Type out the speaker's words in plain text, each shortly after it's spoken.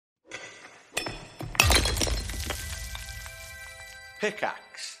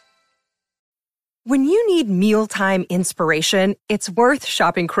Pickaxe. When you need mealtime inspiration, it's worth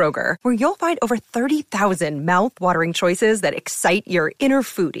shopping Kroger, where you'll find over 30,000 mouth-watering choices that excite your inner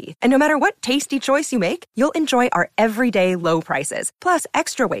foodie. And no matter what tasty choice you make, you'll enjoy our everyday low prices, plus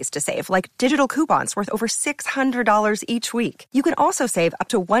extra ways to save, like digital coupons worth over $600 each week. You can also save up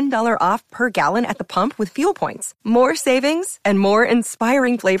to $1 off per gallon at the pump with fuel points. More savings and more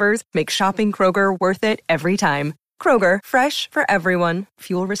inspiring flavors make shopping Kroger worth it every time. Kroger, fresh for everyone.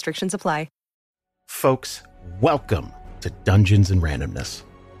 Fuel restrictions apply. Folks, welcome to Dungeons and Randomness.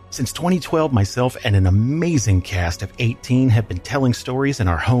 Since 2012, myself and an amazing cast of 18 have been telling stories in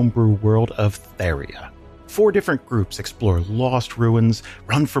our homebrew world of Theria. 4 different groups explore lost ruins,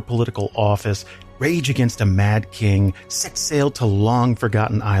 run for political office, rage against a mad king, set sail to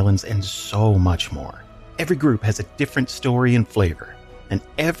long-forgotten islands, and so much more. Every group has a different story and flavor, and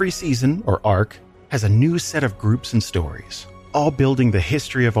every season, or arc, has a new set of groups and stories, all building the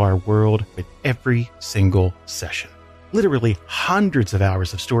history of our world with every single session. Literally hundreds of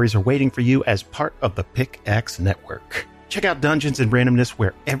hours of stories are waiting for you as part of the Pickaxe Network. Check out Dungeons and Randomness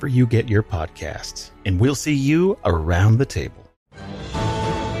wherever you get your podcasts, and we'll see you around the table.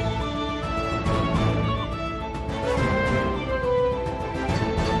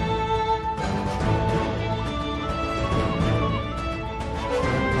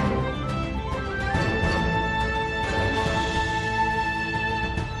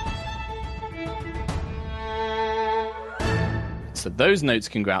 So those notes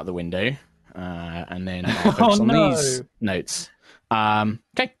can go out the window, and then I'll focus on these notes.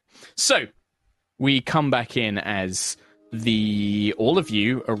 Okay, so we come back in as all of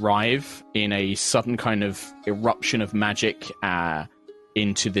you arrive in a sudden kind of eruption of magic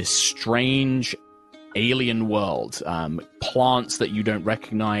into this strange alien world. Plants that you don't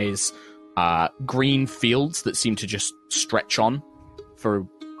recognize, green fields that seem to just stretch on for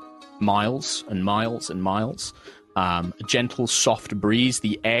miles and miles and miles. A gentle, soft breeze.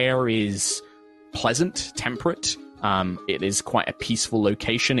 The air is pleasant, temperate. It is quite a peaceful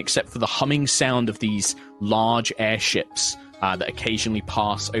location, except for the humming sound of these large airships that occasionally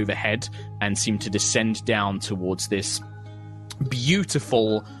pass overhead and seem to descend down towards this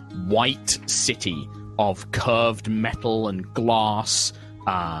beautiful white city of curved metal and glass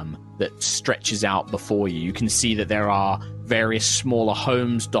that stretches out before you. You can see that there are various smaller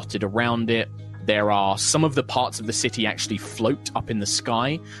homes dotted around it. There are some of the parts of the city actually float up in the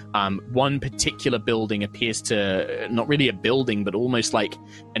sky. One particular building appears to, not really a building, but almost like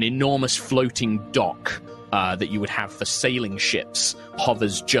an enormous floating dock that you would have for sailing ships,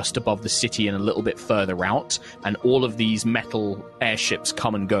 hovers just above the city and a little bit further out. And all of these metal airships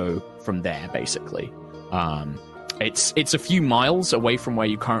come and go from there, basically. It's a few miles away from where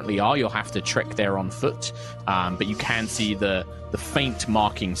you currently are. You'll have to trek there on foot. But you can see the faint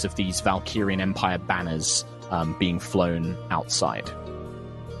markings of these Valkyrian Empire banners being flown outside.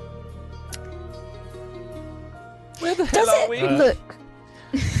 Where the hell are we? Look.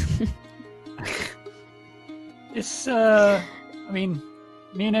 It's, I mean,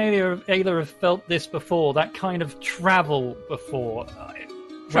 me and Ayla have felt this before, that kind of travel before.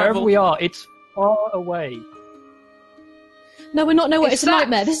 Wherever we are, it's far away. No, we're not nowhere. It's a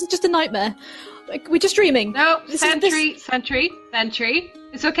nightmare. This is just a nightmare. Like, we're just dreaming. No, Sentry.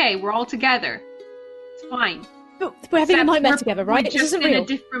 It's okay. We're all together. It's fine. No, we're having a nightmare together, right? We're just in a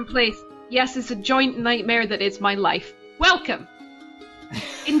different place. Yes, it's a joint nightmare that is my life. Welcome.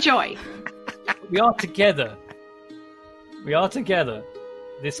 Enjoy. We are together. We are together.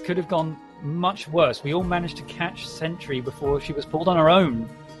 This could have gone much worse. We all managed to catch Sentry before she was pulled on her own.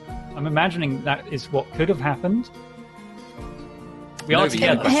 I'm imagining that is what could have happened. We are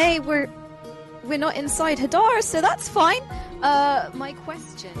together. Hey, we're not inside Hadara, so that's fine. My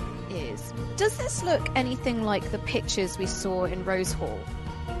question is, does this look anything like the pictures we saw in Rose Hall?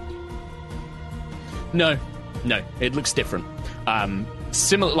 No, it looks different.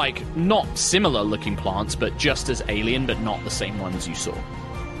 Similar, like not similar looking plants, but just as alien, but not the same ones you saw.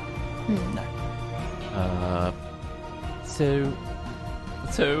 No.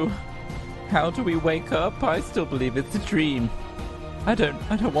 So, how do we wake up? I still believe it's a dream. I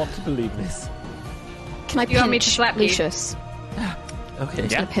don't want to believe this. Can I want me to slap Lucius? Okay.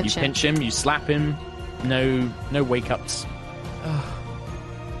 Yeah, you pinch him, you slap him. No wake-ups.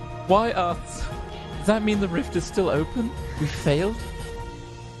 Why us? Does that mean the rift is still open? We failed?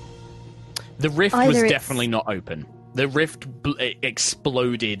 The rift was definitely not open. The rift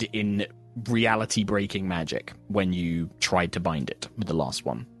exploded in reality-breaking magic when you tried to bind it with the last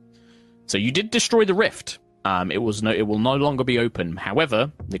one. So you did destroy the rift. It will no longer be open.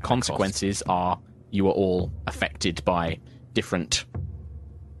 However, the consequences are you are all affected by different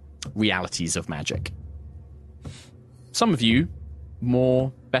realities of magic. Some of you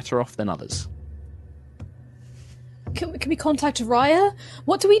more better off than others. Can we contact Raya?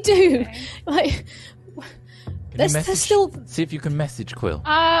 What do we do? Like, there's still. See if you can message Quill.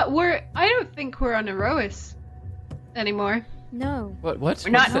 I don't think we're on Erois anymore. No. What?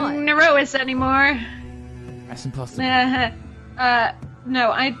 We're not on Erois anymore. That's impossible.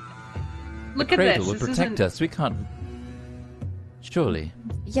 No, I look the at this. Cradle will protect us. We can't. Surely.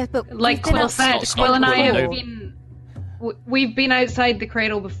 Yeah, but Like Quill said, Quill and I have Quill. we've been outside the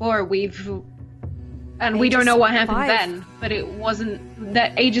cradle before. We don't know what happened then, but it wasn't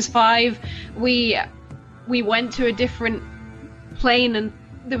that ages 5. We went to a different plane and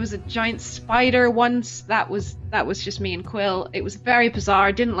there was a giant spider once. That was just me and Quill. It was very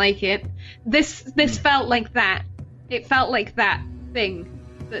bizarre. Didn't like it. This felt like that. It felt like that thing.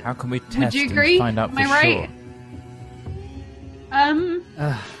 How can we test Would you agree? and find out Am for I right?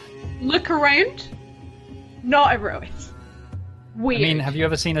 sure? Look around. Not Erois. Weird. I mean, have you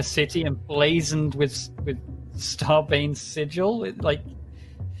ever seen a city emblazoned with Starbane's sigil?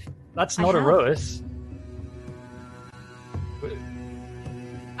 That's not Erois.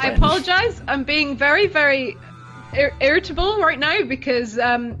 I apologize. I'm being very, very irritable right now because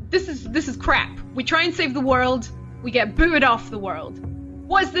this is crap. We try and save the world. We get booted off the world.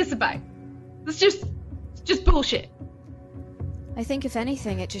 What is this about? It's just bullshit. I think if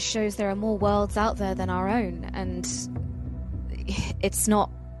anything, it just shows there are more worlds out there than our own, and it's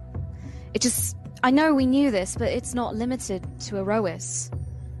not. It just. I know we knew this, but it's not limited to Erois.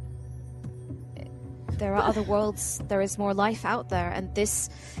 There are other worlds. There is more life out there, and this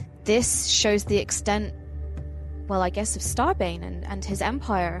shows the extent. Well, I guess of Starbane and his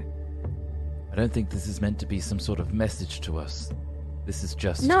empire. I don't think this is meant to be some sort of message to us. This is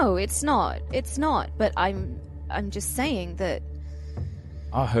just. No, it's not. It's not. But I'm just saying that.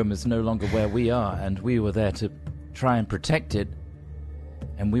 Our home is no longer where we are, and we were there to try and protect it,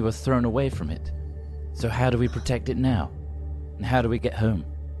 and we were thrown away from it. So how do we protect it now? And how do we get home?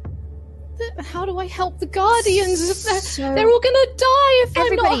 How do I help the Guardians? If they're all gonna die if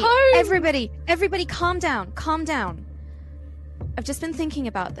I'm not home. Everybody, calm down. Calm down. I've just been thinking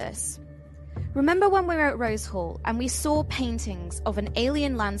about this. Remember when we were at Rose Hall and we saw paintings of an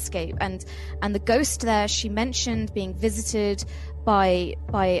alien landscape and the ghost there, she mentioned being visited by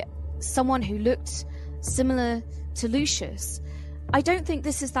someone who looked similar to Lucius. I don't think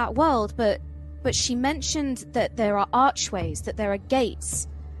this is that world, but she mentioned that there are archways, that there are gates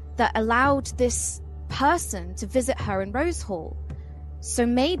that allowed this person to visit her in Rose Hall. So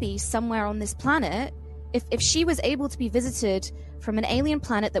maybe somewhere on this planet, if she was able to be visited from an alien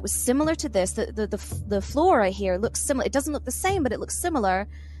planet that was similar to this, the flora here looks similar. It doesn't look the same, but it looks similar.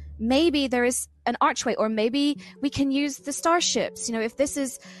 Maybe there is an archway, or maybe we can use the starships. You know, if this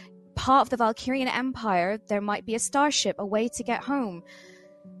is part of the Valkyrian Empire, there might be a starship, a way to get home.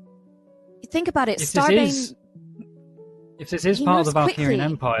 Think about it. Starbane. If this is part of the Valkyrian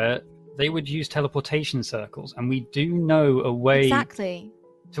Empire, they would use teleportation circles, and we do know a way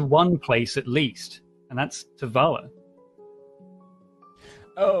to one place at least, and that's to Vala.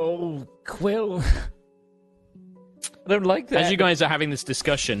 Oh, Quill. I don't like that. As you guys are having this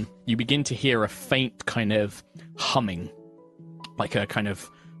discussion, you begin to hear a faint kind of humming, like a kind of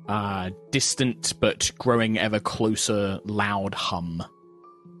distant but growing ever closer loud hum.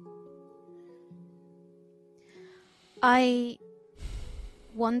 I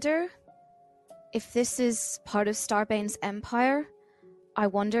wonder if this is part of Starbane's empire. I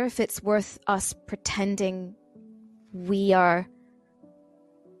wonder if it's worth us pretending we are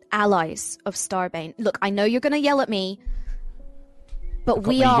allies of Starbane. Look, I know you're going to yell at me, but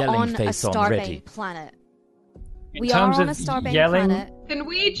we are on a Starbane planet. We are on a Starbane planet. Can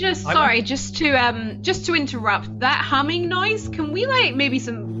we just just to interrupt that humming noise? Can we maybe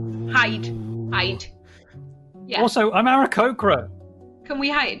some hide? Yeah. Also, I'm Aarakocra. Can we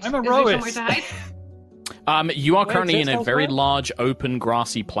hide? I'm a Is there somewhere to hide? You are currently in a very large, open,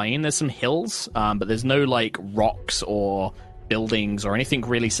 grassy plain. There's some hills, but there's no rocks or buildings or anything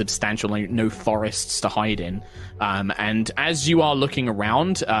really substantial. No forests to hide in. And as you are looking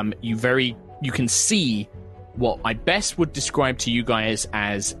around, you can see what I best would describe to you guys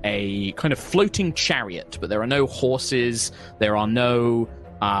as a kind of floating chariot. But there are no horses. There are no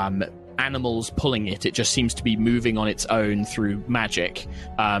animals pulling it. It just seems to be moving on its own through magic.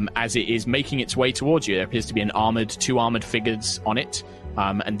 As it is making its way towards you, there appears to be two armored figures on it,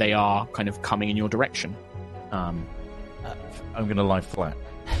 and they are kind of coming in your direction. I'm gonna lie flat.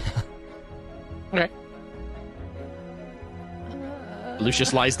 Okay.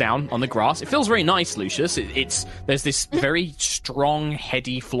 Lucius lies down on the grass. It feels very nice, Lucius. There's this very strong,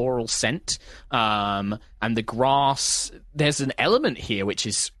 heady floral scent, and the grass. There's an element here which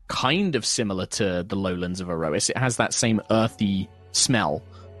is kind of similar to the lowlands of Erois. It has that same earthy smell,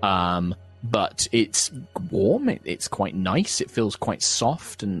 but it's warm. It's quite nice. It feels quite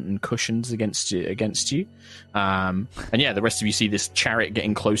soft and cushions against you. And yeah, the rest of you see this chariot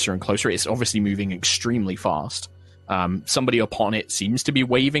getting closer and closer. It's obviously moving extremely fast. Somebody upon it seems to be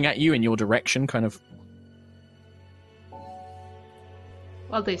waving at you in your direction, kind of.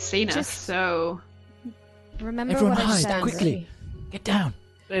 Well, they've seen us, so... Remember Everyone what I hide, said. quickly. Get down.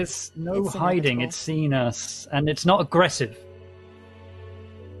 There's no It's hiding. inevitable. It's seen us, and it's not aggressive.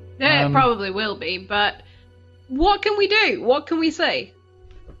 Yeah, it probably will be, but what can we do? What can we say?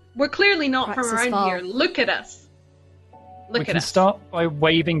 We're clearly not from Praxis around Val. here. Look at us. We Look can at us. start by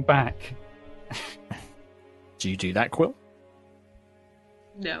waving back. Do you do that, Quill?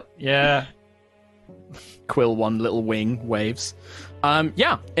 No. Yeah. Quill, one little wing waves.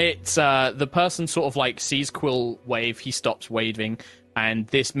 Yeah, it's the person sort of like sees Quill wave, he stops waving, and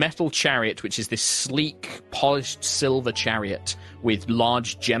this metal chariot, which is this sleek, polished silver chariot with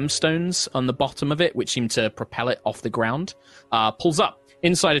large gemstones on the bottom of it, which seem to propel it off the ground, pulls up.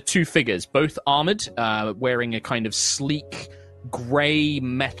 Inside are two figures, both armored, wearing a kind of sleek grey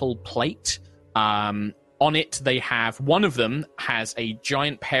metal plate. On it, they have, one of them has a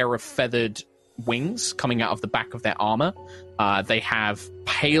giant pair of feathered wings coming out of the back of their armor. They have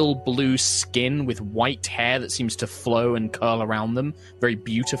pale blue skin with white hair that seems to flow and curl around them very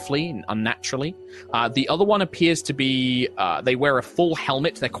beautifully and unnaturally. The other one appears to be, they wear a full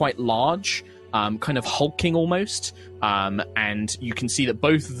helmet. They're quite large, kind of hulking almost. And you can see that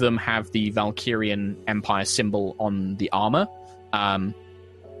both of them have the Valkyrian Empire symbol on the armor.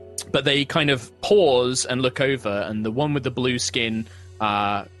 But they kind of pause and look over, and the one with the blue skin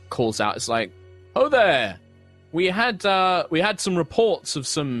calls out, it's like, "Oh there! We had some reports of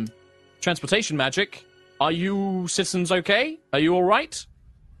some transportation magic. Are you citizens okay? Are you all right?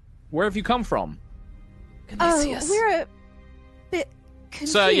 Where have you come from?" Can they see us? We're a bit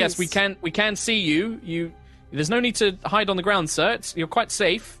confused. Sir, yes, we can see you. There's no need to hide on the ground, sir. You're quite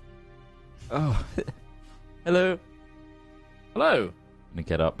safe. Oh, hello. Hello. Let me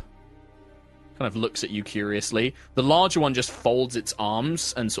get up. Kind of looks at you curiously. The larger one just folds its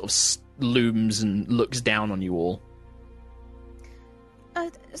arms and sort of looms and looks down on you all.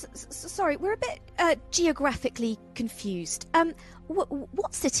 Sorry, we're a bit geographically confused.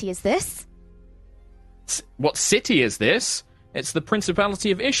 What city is this? What city is this? It's the Principality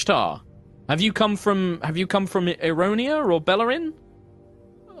of Ishtar. Have you come from Eronia or Bellerin?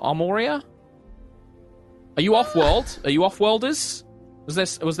 Armoria? Are you off-world? Are you off-worlders?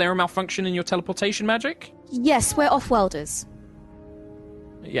 Was there a malfunction in your teleportation magic? Yes, we're off-worlders.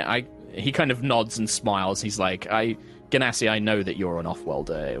 Yeah, he kind of nods and smiles. He's like, Ganassi, I know that you're an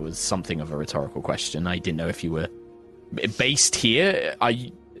off-worlder. It was something of a rhetorical question. I didn't know if you were based here.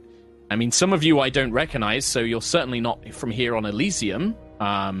 I mean, some of you I don't recognize, so you're certainly not from here on Elysium.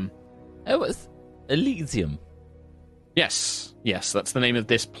 It was Elysium. Yes, that's the name of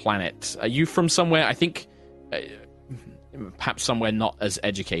this planet. Are you from somewhere, I think, perhaps somewhere not as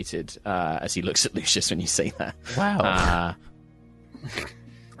educated, as he looks at Lucius when you say that. Wow.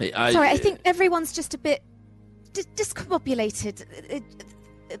 Sorry, I think everyone's just a bit discombobulated.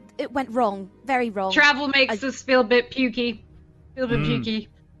 It went wrong, very wrong. Travel makes us feel a bit pukey. Pukey.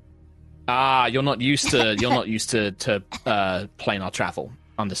 You're not used to planar travel.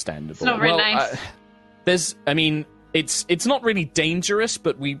 Understandable. It's not very nice. It's not really dangerous,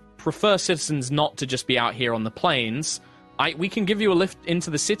 but we prefer citizens not to just be out here on the plains. We can give you a lift into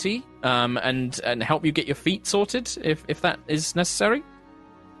the city, and help you get your feet sorted if that is necessary.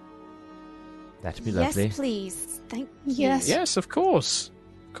 That'd be lovely. Yes, please. Thank you. Yes, of course.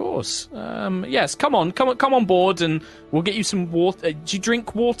 Yes, come on board, and we'll get you some water. Do you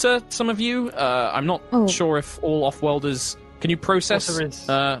drink water? Some of you. I'm not sure if all off-worlders. Can you process? Water is,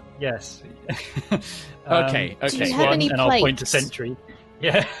 yes. Okay. Do you have any and I'll point to plates? Sentry.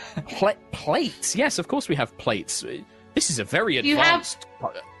 Yeah. Plates. Yes, of course we have plates. This is a very You have- advanced.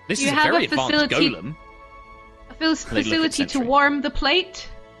 This you is a have very a advanced facility- golem. A facility to Sentry. warm the plate?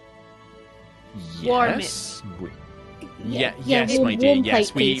 Warm Yes. Yeah, Yes, warm- my dear. warm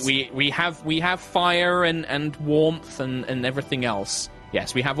Yes, plate, we have fire and warmth and everything else.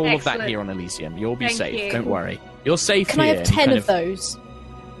 Yes, we have all of that Excellent. here on Elysium. You'll be Thank safe. you. Don't worry. You're safe Can I here. have He 10 kind of those?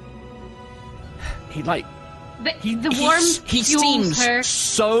 He like The warmth he fuels seems her.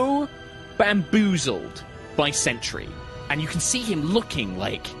 so bamboozled by Sentry, and you can see him looking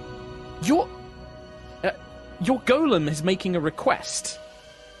like you're your golem is making a request.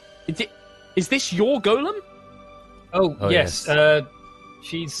 Is this your golem? Oh yes.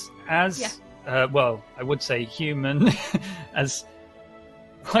 She's as well, I would say human as.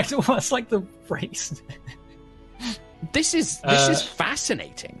 What's like the phrase? This is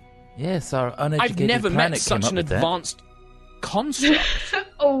fascinating. Yes, our uneducated I've never planet met such an advanced construct.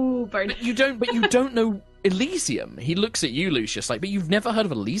 Oh, burn. But you don't know Elysium. He looks at you, Lucius, like, but you've never heard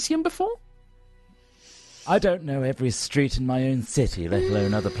of Elysium before? I don't know every street in my own city, let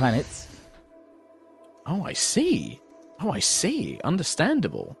alone other planets. Oh, I see.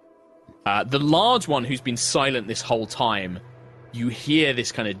 Understandable. The large one who's been silent this whole time, you hear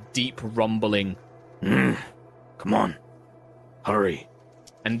this kind of deep rumbling. Come on, hurry.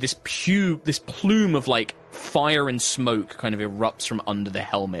 And this plume of like fire and smoke kind of erupts from under the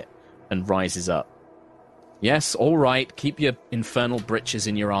helmet and rises up. Yes, all right, keep your infernal breeches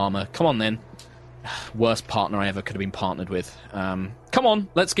in your armor. Come on then. Worst partner I ever could have been partnered with. Come on,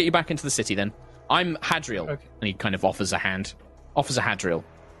 let's get you back into the city then. I'm Hadriel. Okay. And he kind of offers a hand. Offers a Hadriel.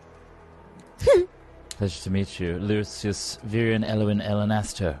 Pleasure to meet you, Lucius Virion Elwin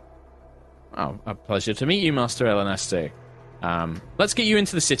Elenasto. Oh, a pleasure to meet you, Master Elenasto. Let's get you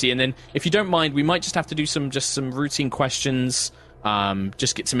into the city, and then, if you don't mind, we might just have to do some routine questions.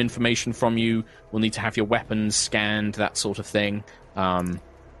 Just get some information from you. We'll need to have your weapons scanned, that sort of thing.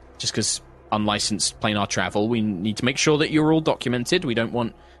 Just because unlicensed planar travel, we need to make sure that you're all documented. We don't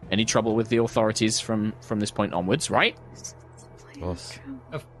want any trouble with the authorities from this point onwards, right? Of course.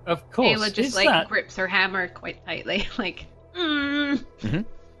 Of course. Ayla just grips her hammer quite tightly, like. Mm-hmm.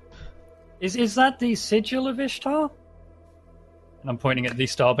 Is that the sigil of Ishtar? And I'm pointing at the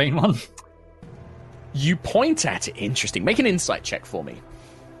Starbane one. You point at it. Interesting. Make an insight check for me.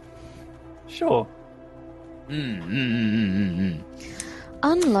 Sure.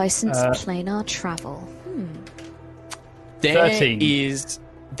 Unlicensed planar travel. There 13.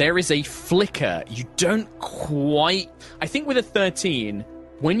 There is a flicker. You don't quite... I think with a 13,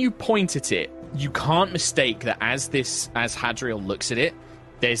 when you point at it, you can't mistake that as Hadriel looks at it,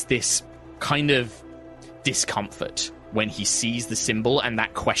 there's this kind of discomfort when he sees the symbol and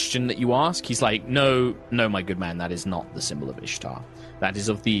that question that you ask. He's like, no, my good man, that is not the symbol of Ishtar. That is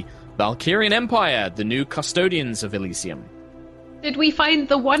of the Valkyrian Empire, the new custodians of Elysium. Did we find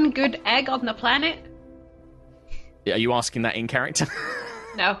the one good egg on the planet? Are you asking that in character?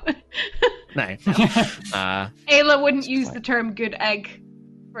 No. No. Ayla wouldn't use the term good egg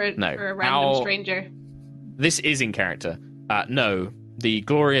for a random stranger. This is in character. No. The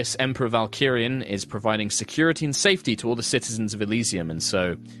glorious Emperor Valkyrian is providing security and safety to all the citizens of Elysium, and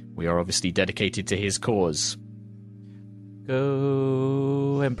so we are obviously dedicated to his cause.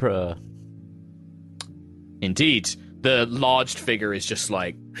 Go, Emperor. Indeed. The large figure is just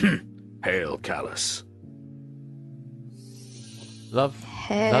like, hail, Callus. Love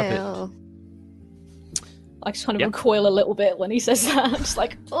it. I just kind of recoil a little bit when he says that. I'm just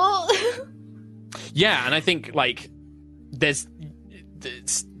like, oh. Yeah, and I think, like,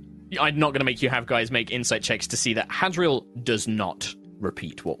 I'm not going to make you have guys make insight checks to see that Hadriel does not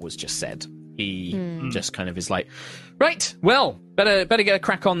repeat what was just said. He just kind of is like, right, well, better get a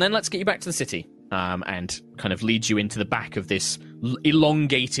crack on then. Let's get you back to the city. And kind of leads you into the back of this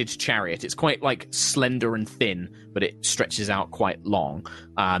elongated chariot. It's quite like slender and thin, but it stretches out quite long.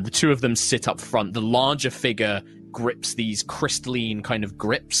 The two of them sit up front. The larger figure grips these crystalline kind of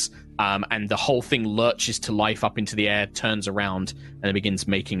grips, and the whole thing lurches to life up into the air, turns around, and it begins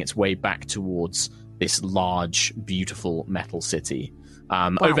making its way back towards this large, beautiful metal city.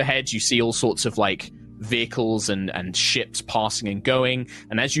 Wow. Overhead, you see all sorts of like vehicles and ships passing and going,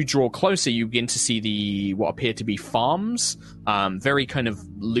 and as you draw closer you begin to see what appear to be farms, very kind of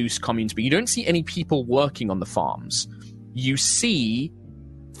loose communes, but you don't see any people working on the farms. You see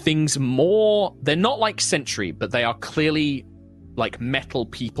things more, they're not like Sentry, but they are clearly like metal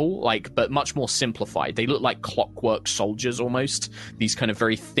people, like, but much more simplified. They look like clockwork soldiers almost, these kind of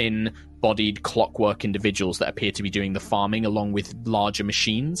very thin bodied clockwork individuals that appear to be doing the farming along with larger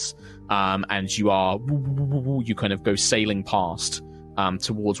machines, and you kind of go sailing past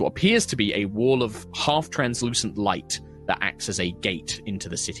towards what appears to be a wall of half translucent light that acts as a gate into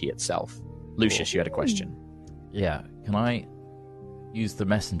the city itself. Lucius, you had a question. Yeah, can I use the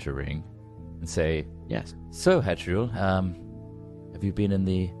messenger ring and say, yes, so Hadriel, have you been in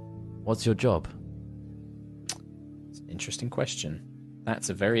the, what's your job? It's an interesting question.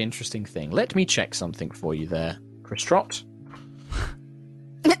 That's a very interesting thing. Let me check something for you there, Chris Trott.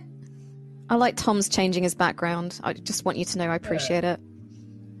 I like Tom's changing his background. I just want you to know I appreciate it.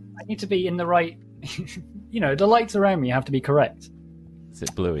 I need to be in the right... the lights around me have to be correct. Is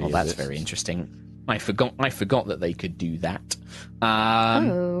it bluey? Well, that's very interesting. I forgot that they could do that.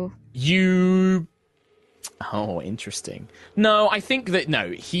 Oh, interesting. No, I think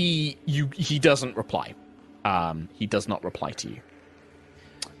that he doesn't reply. He does not reply to you.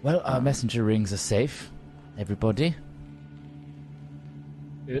 Well, our messenger rings are safe, everybody.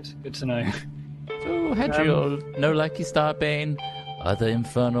 Good to know. So, Hadriel, no lucky Starbane, other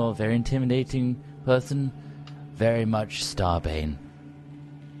infernal, very intimidating person, very much Starbane.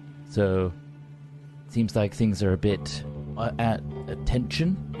 So, seems like things are a bit at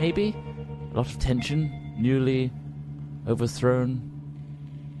tension, maybe? A lot of tension, newly overthrown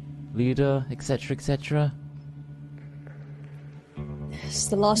leader, etc., etc. It's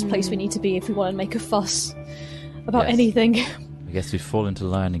the last place we need to be if we want to make a fuss about anything. I guess we fall into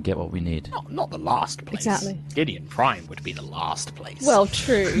line and get what we need. Not the last place. Exactly. Gideon Prime would be the last place. Well,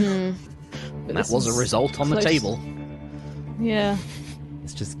 true. And that was a result on the table. Yeah.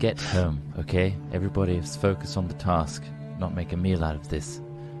 Let's just get home, okay? Everybody is focused on the task, not make a meal out of this.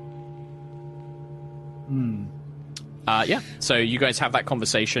 So you guys have that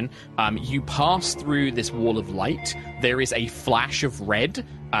conversation. You pass through this wall of light. There is a flash of red,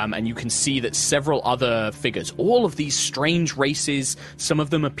 and you can see that several other figures, all of these strange races, some of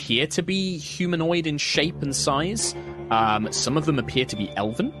them appear to be humanoid in shape and size. Some of them appear to be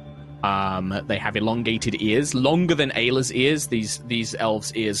elven. They have elongated ears, longer than Ayla's ears. These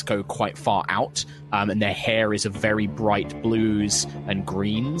elves' ears go quite far out, and their hair is of very bright blues and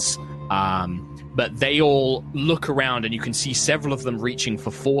greens. But they all look around, and you can see several of them reaching for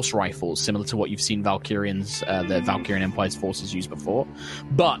force rifles, similar to what you've seen the Valkyrian Empire's forces use before.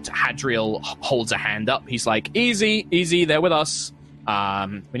 But Hadriel holds a hand up. He's like, easy, they're with us.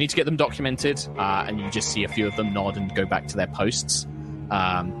 We need to get them documented. And you just see a few of them nod and go back to their posts.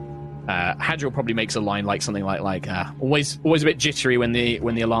 Hadriel probably makes a line like something like always a bit jittery when the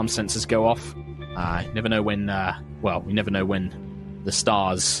alarm sensors go off. Never know when. We never know when the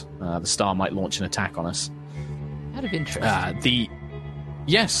star might launch an attack on us. Out of interest,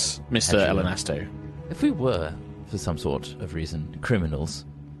 yes, Mr. Elenasto. If we were, for some sort of reason, criminals,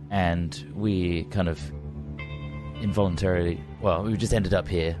 and we kind of involuntarily, we just ended up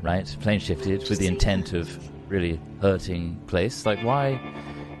here, right? Plane shifted with the intent of really hurting place. Like, why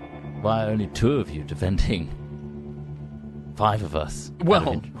only 2 of you defending 5 of us?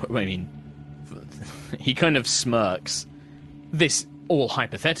 Well, I mean, he kind of smirks. This all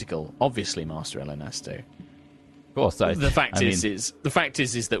hypothetical, obviously, Master Elenasto. Of course, the fact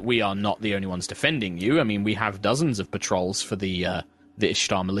is that we are not the only ones defending you. I mean, we have dozens of patrols for the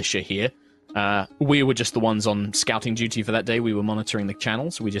Ishtar militia here. We were just the ones on scouting duty for that day. We were monitoring the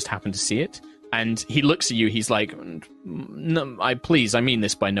channels. We just happened to see it. And he looks at you. He's like, no, I mean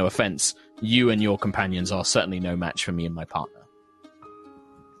this by no offense. You and your companions are certainly no match for me and my partner.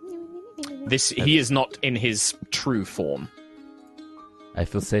 He is not in his true form. I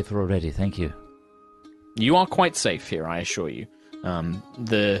feel safer already, thank you. You are quite safe here, I assure you.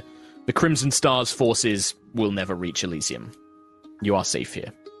 The Crimson Star's forces will never reach Elysium. You are safe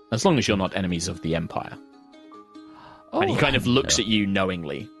here, as long as you're not enemies of the Empire. And he kind of looks at you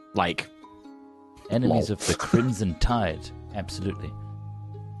knowingly, like... Enemies of the Crimson Tide, absolutely.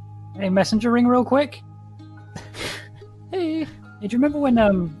 Hey, messenger ring real quick. Hey, do you remember when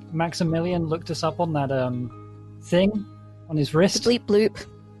Maximilian looked us up on that thing on his wrist? The bleep bloop.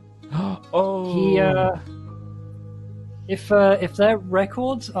 Oh. He, if their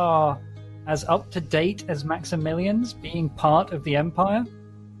records are as up to date as Maximilian's, being part of the Empire.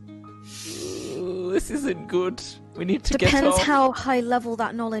 Ooh, this isn't good. We need to Depends get off. how high level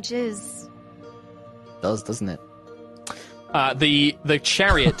that knowledge is. Doesn't it? The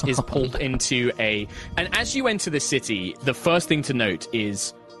chariot is pulled into and as you enter the city, the first thing to note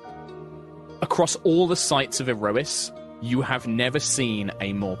is across all the sites of Erois, you have never seen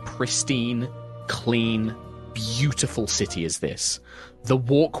a more pristine, clean, beautiful city as this. The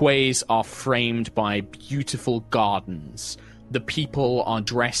walkways are framed by beautiful gardens. The people are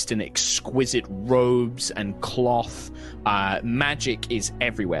dressed in exquisite robes and cloth. Magic is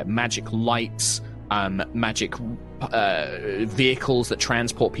everywhere. Magic lights, magic vehicles that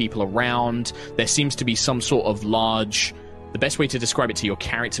transport people around. There seems to be some sort of large... The best way to describe it to your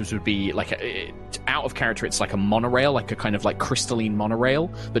characters would be like out of character, it's like a monorail, like a kind of like crystalline monorail.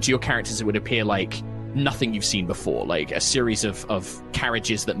 But to your characters, it would appear like nothing you've seen before, like a series of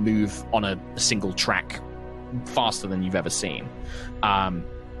carriages that move on a single track faster than you've ever seen.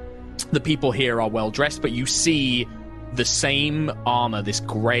 The people here are well dressed, but you see the same armor, this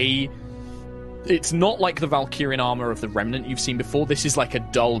grey... It's not like the Valkyrian armor of the Remnant you've seen before. This is like a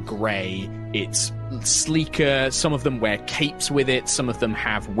dull grey. It's sleeker. Some of them wear capes with it. Some of them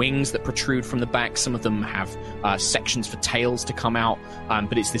have wings that protrude from the back. Some of them have sections for tails to come out.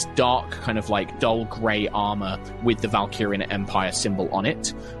 But it's this dark, kind of like dull grey armor with the Valkyrian Empire symbol on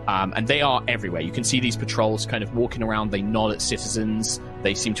it. And they are everywhere. You can see these patrols kind of walking around. They nod at citizens.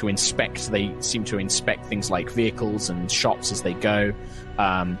 They seem to inspect. Things like vehicles and shops as they go.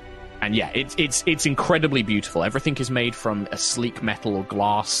 And yeah, it's incredibly beautiful. Everything is made from a sleek metal or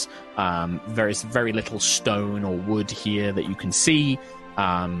glass. There's very little stone or wood here that you can see.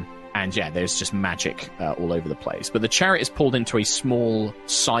 And yeah, there's just magic all over the place. But the chariot is pulled into a small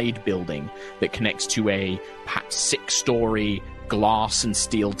side building that connects to a perhaps 6-story glass and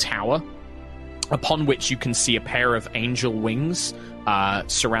steel tower, upon which you can see a pair of angel wings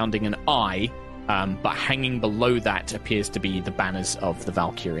surrounding an eye. But hanging below that appears to be the banners of the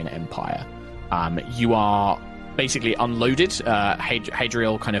Valkyrian Empire. You are basically unloaded.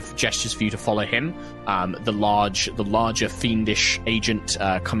 Hadriel kind of gestures for you to follow him. The larger fiendish agent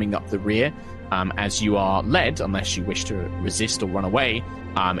coming up the rear, as you are led, unless you wish to resist or run away,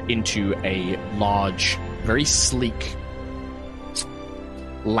 into a large, very sleek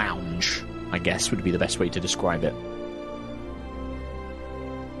lounge, I guess would be the best way to describe it.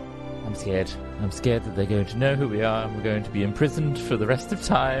 I'm scared. I'm scared that they're going to know who we are and we're going to be imprisoned for the rest of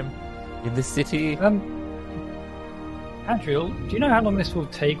time in this city. Hadriel, do you know how long this will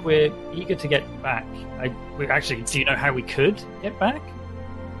take? We're eager to get back. Do you know how we could get back?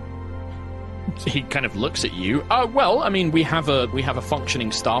 He kind of looks at you. Well, I mean, we have a functioning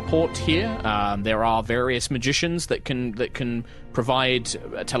starport here. There are various magicians that can provide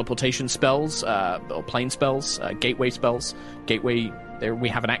teleportation spells or plane spells, gateway spells. We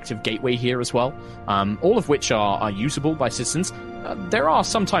have an active gateway here as well, all of which are usable by citizens. There are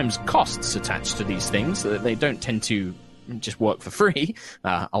sometimes costs attached to these things. They don't tend to just work for free.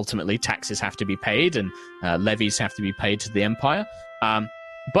 Ultimately, taxes have to be paid and levies have to be paid to the Empire.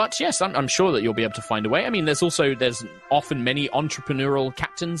 But yes, I'm sure that you'll be able to find a way. I mean, there's often many entrepreneurial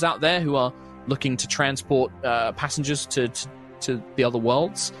captains out there who are looking to transport passengers to the other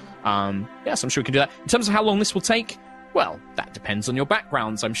worlds. Yes, I'm sure we can do that. In terms of how long this will take, well, that depends on your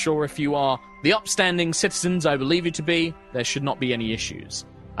backgrounds. I'm sure if you are the upstanding citizens I believe you to be, there should not be any issues.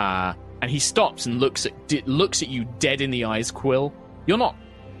 And he stops and looks at you dead in the eyes, Quill. You're not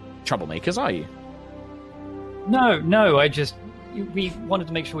troublemakers, are you? No, we wanted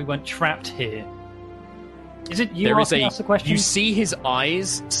to make sure we weren't trapped here. Is it you asking us a question? You see his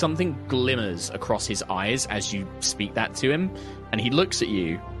eyes, something glimmers across his eyes as you speak that to him, and he looks at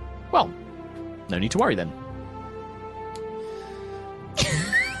you. Well, no need to worry then.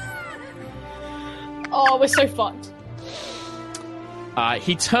 Oh, we're so fucked.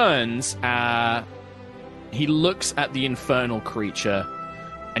 He turns, he looks at the infernal creature,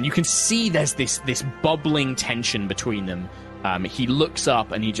 and you can see there's this bubbling tension between them. He looks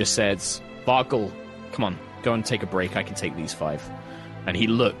up and he just says, Varkle, come on, go and take a break. I can take these 5. And he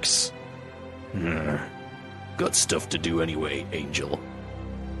looks. Got stuff to do anyway, Angel.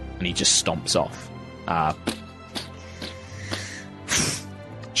 And he just stomps off.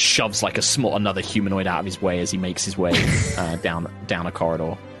 Shoves like another humanoid out of his way as he makes his way down a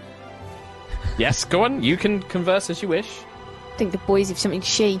corridor. Yes, go on. You can converse as you wish. I think the boys have something to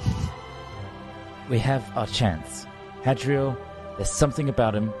say. We have our chance. Hadriel, there's something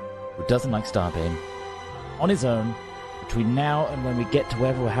about him who doesn't like Starbane. On his own, between now and when we get to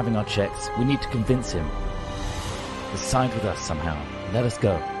wherever we're having our checks, we need to convince him to side with us somehow. Let us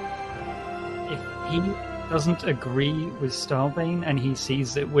go. If he doesn't agree with Starbane and he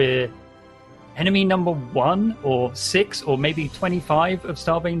sees that we're enemy number 1 or 6 or maybe 25 of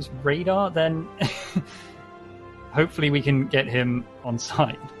Starbane's radar, then hopefully we can get him on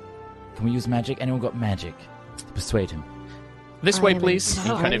side. Can we use magic? Anyone got magic to persuade him? This way, please. He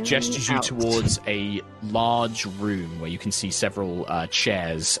kind of gestures you towards a large room where you can see several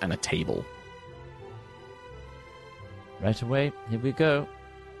chairs and a table. Right away. Here we go.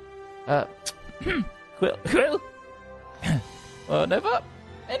 Quill? Never?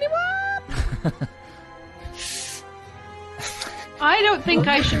 Anyone? I don't think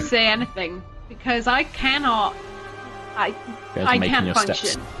I should say anything, because I cannot... I can't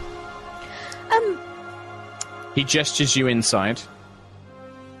function. Steps. He gestures you inside.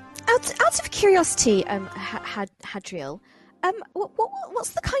 Out of curiosity, Hadriel, what's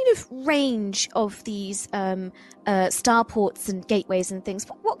the kind of range of these starports and gateways and things?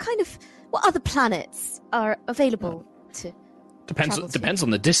 What other planets are available to? Depends on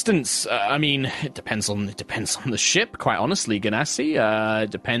the distance. I mean, it depends on the ship. Quite honestly, Ganassi.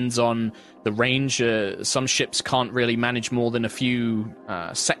 Depends on the range. Some ships can't really manage more than a few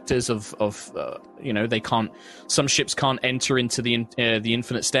sectors of they can't. Some ships can't enter into the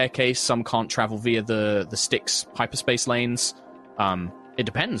infinite staircase. Some can't travel via the Styx hyperspace lanes. It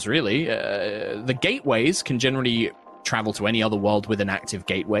depends, really. The gateways can generally travel to any other world with an active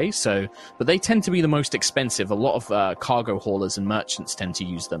gateway, but they tend to be the most expensive. A lot of cargo haulers and merchants tend to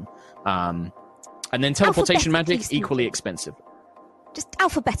use them. And then teleportation magic, equally expensive. Just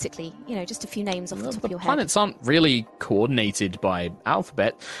alphabetically, just a few names off the top of your head. Planets aren't really coordinated by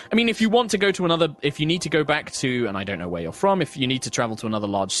alphabet. I mean, if you want to go to if you need to go back to, and I don't know where you're from, if you need to travel to another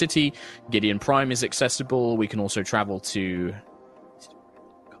large city, Gideon Prime is accessible. We can also travel to...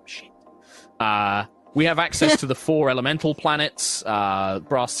 we have access to the 4 elemental planets,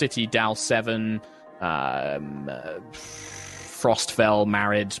 Brass City, Dal 7, Frostfell,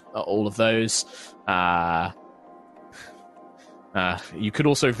 Marid, all of those. You could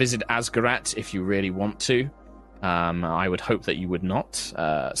also visit Asgarat if you really want to. I would hope that you would not.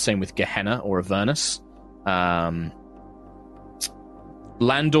 Same with Gehenna or Avernus.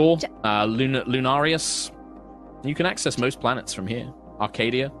 Landor, Lunarius. You can access most planets from here.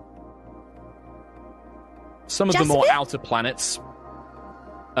 Arcadia. Some of the more outer planets.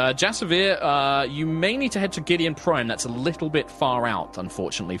 Jasavir, you may need to head to Gideon Prime. That's a little bit far out,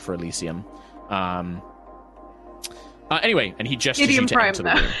 unfortunately, for Elysium. Anyway, and he gestures Gideon you to Prime, enter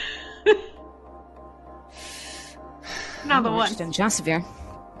the room. Another one. Jasavir.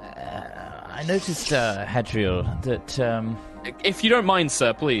 I noticed, Hadriel, that... If you don't mind,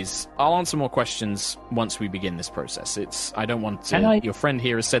 sir, please, I'll answer more questions once we begin this process. I don't want to... Your friend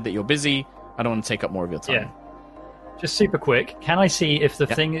here has said that you're busy. I don't want to take up more of your time. Yeah. Just super quick, can I see if the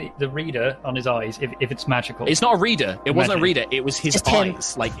thing, the reader on his eyes, if it's magical? It's not a reader. It wasn't a reader. It was his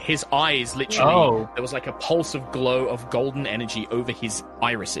eyes. Like, his eyes, literally. Oh. There was like a pulse of glow of golden energy over his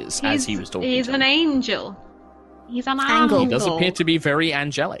irises as he was talking. He's an angel. He's an angle. He does appear to be very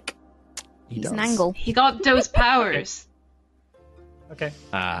angelic. He's an angle. He got those powers. Okay.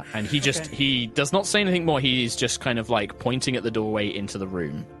 And he does not say anything more. He's just kind of like pointing at the doorway into the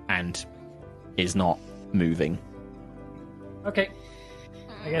room and is not moving. Okay.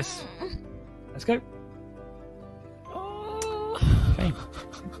 I guess. Let's go. Okay.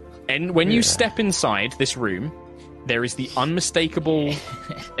 And when you step inside this room, there is the unmistakable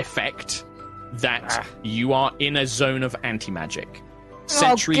effect that you are in a zone of anti-magic.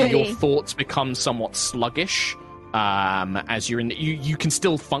 Sentry, your thoughts become somewhat sluggish. As you're in, you can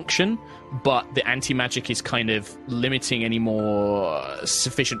still function, but the anti-magic is kind of limiting any more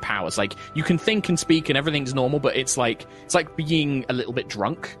sufficient powers. Like, you can think and speak and everything's normal, but it's like being a little bit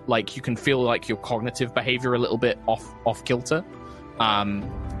drunk. Like, you can feel like your cognitive behavior a little bit off kilter.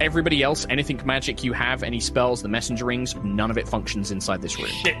 Everybody else, anything magic you have, any spells, the messenger rings, none of it functions inside this room.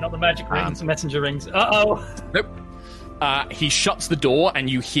 Shit, not the magic rings, the messenger rings. Uh-oh. Nope. He shuts the door, and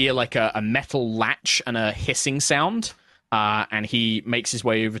you hear like a metal latch and a hissing sound. And he makes his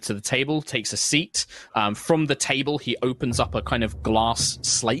way over to the table, takes a seat. From the table, he opens up a kind of glass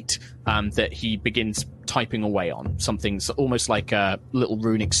slate that he begins typing away on. Something's almost like little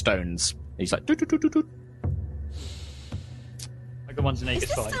runic stones. He's like, doo-doo-doo-doo-doo. Like the ones in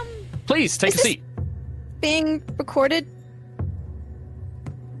Aegis 5. Please, take a seat. Being recorded?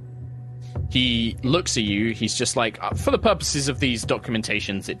 He looks at you. He's just like, for the purposes of these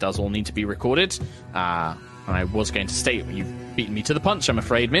documentations, it does all need to be recorded. I was going to state, you've beaten me to the punch, I'm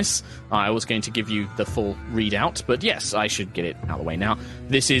afraid, miss. I was going to give you the full readout, but yes, I should get it out of the way now.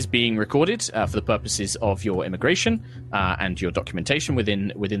 This is being recorded for the purposes of your immigration and your documentation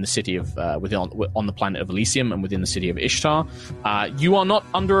within the city of on the planet of Elysium and within the city of Ishtar. You are not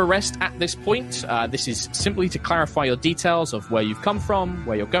under arrest at this point. This is simply to clarify your details of where you've come from,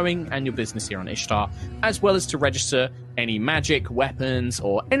 where you're going, and your business here on Ishtar, as well as to register any magic, weapons,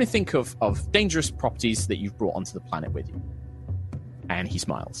 or anything of dangerous properties that you've brought onto the planet with you. And he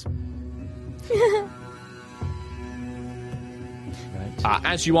smiles.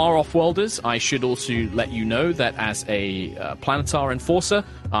 As you are off-worlders, I should also let you know that as a Planetar Enforcer,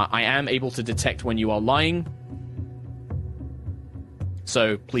 I am able to detect when you are lying.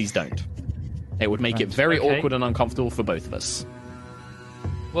 So please don't. It would make it very awkward and uncomfortable for both of us.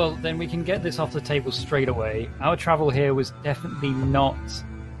 Well, then we can get this off the table straight away. Our travel here was definitely not,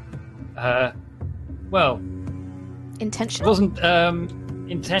 intentional. It wasn't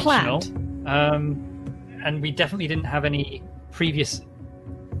intentional. And we definitely didn't have any previous,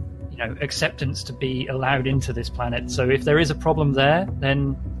 acceptance to be allowed into this planet. So if there is a problem there,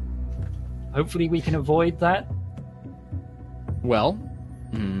 then hopefully we can avoid that. Well,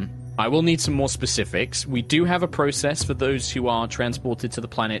 I will need some more specifics. We do have a process for those who are transported to the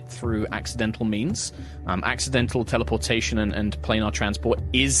planet through accidental means. Accidental teleportation and planar transport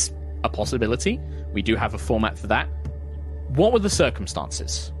is a possibility. We do have a format for that. What were the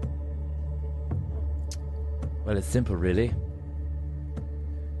circumstances? Well, it's simple, really.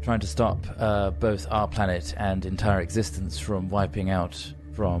 Trying to stop both our planet and entire existence from wiping out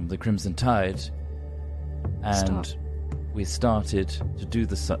from the Crimson Tide. And we started to do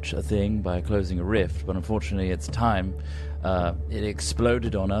such a thing by closing a rift, but unfortunately it's time. It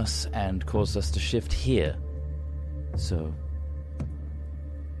exploded on us and caused us to shift here. So...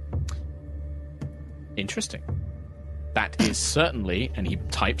 Interesting. That is certainly, and he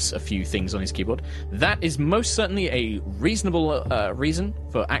types a few things on his keyboard, that is most certainly a reasonable reason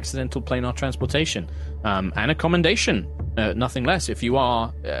for accidental planar transportation. And a commendation, nothing less. If you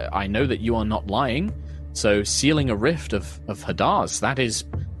are, I know that you are not lying, so sealing a rift of Hadar's, that is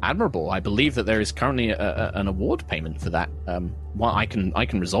admirable. I believe that there is currently an award payment for that. Well, I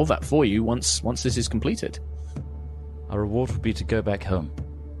can resolve that for you once this is completed. Our reward would be to go back home.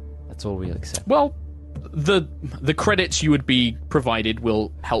 That's all we'll accept. Well, the credits you would be provided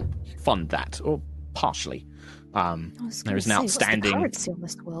will help fund that, or partially. There is an outstanding what's the currency on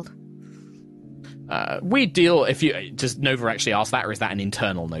this world? We deal. If you does Nova actually ask that, or is that an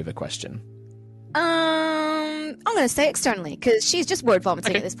internal Nova question? I'm going to say externally because she's just word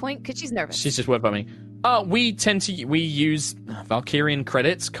vomiting at this point because she's nervous. She's just word vomiting. We use Valkyrian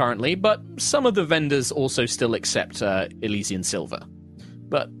credits currently, but some of the vendors also still accept Elysian silver.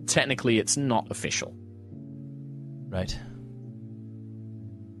 But technically, it's not official. Right.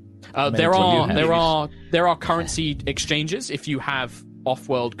 There are currency exchanges. If you have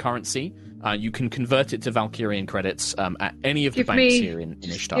off-world currency, you can convert it to Valkyrian credits at any of the banks here in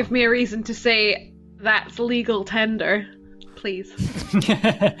Ishtar. Give me a reason to say that's legal tender, please.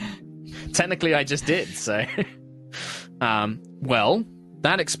 Technically, I just did. So, well,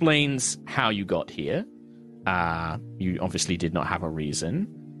 that explains how you got here. You obviously did not have a reason.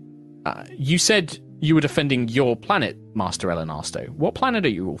 You said you were defending your planet, Master Elenasto. What planet are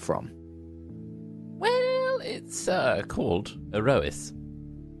you all from? Well, it's called Erois.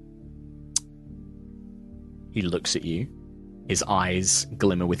 He looks at you. His eyes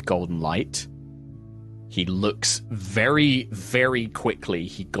glimmer with golden light. He looks very, very quickly.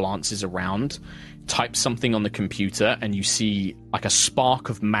 He glances around, types something on the computer, and you see like a spark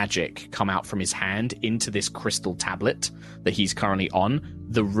of magic come out from his hand into this crystal tablet that he's currently on.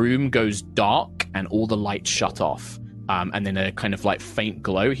 The room goes dark and all the lights shut off. And then a kind of like faint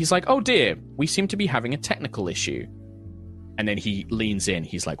glow. He's like, oh dear, we seem to be having a technical issue. And then he leans in.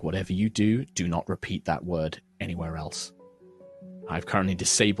 He's like, whatever you do, do not repeat that word anywhere else. I've currently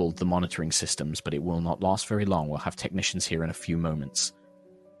disabled the monitoring systems, but it will not last very long. We'll have technicians here in a few moments.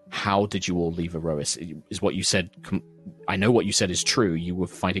 How did you all leave Erois? Is what you said... I know what you said is true. You were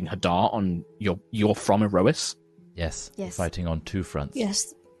fighting Hadar on... You're from Erois? Yes. Fighting on two fronts.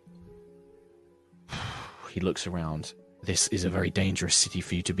 Yes. He looks around. This is a very dangerous city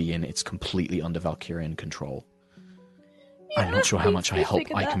for you to be in. It's completely under Valkyrian control. Yeah, I'm not sure how much help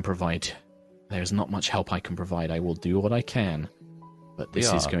I can provide. There's not much help I can provide. I will do what I can. But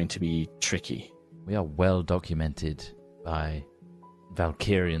this is going to be tricky. We are well documented by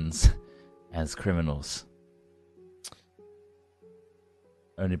Valkyrians as criminals.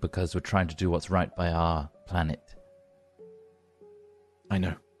 Only because we're trying to do what's right by our planet. I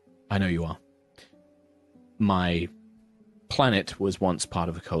know you are. My planet was once part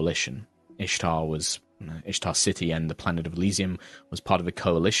of a coalition. Ishtar City and the planet of Elysium was part of a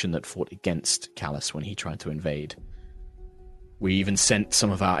coalition that fought against Callus when he tried to invade. We even sent some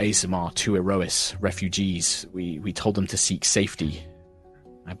of our Azimar to Erois, refugees. We told them to seek safety.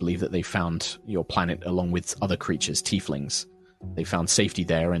 I believe that they found your planet along with other creatures, tieflings. They found safety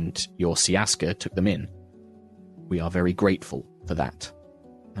there, and your Siaska took them in. We are very grateful for that.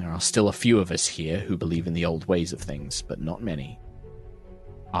 There are still a few of us here who believe in the old ways of things, but not many.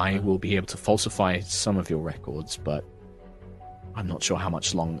 I will be able to falsify some of your records, but I'm not sure how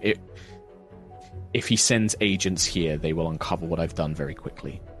much long... If he sends agents here, they will uncover what I've done very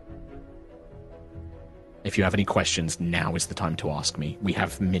quickly. If you have any questions, now is the time to ask me. We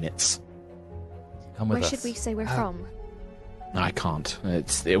have minutes. Come with us. Where should we say we're from? I can't.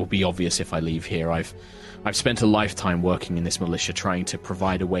 It will be obvious if I leave here. I've spent a lifetime working in this militia trying to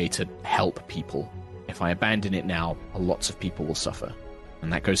provide a way to help people. If I abandon it now, lots of people will suffer.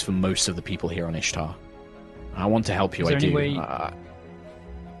 And that goes for most of the people here on Ishtar. I want to help you, I do.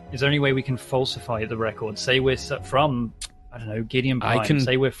 Is there any way we can falsify the record? Say we're from, I don't know, Gideon Prime.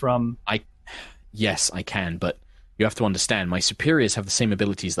 Say we're from... Yes, I can, but You have to understand, my superiors have the same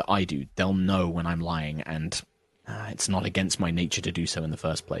abilities that I do. They'll know when I'm lying, and it's not against my nature to do so in the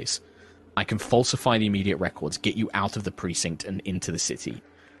first place. I can falsify the immediate records, get you out of the precinct and into the city.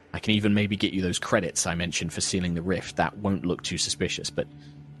 I can even maybe get you those credits I mentioned for sealing the rift. That won't look too suspicious, but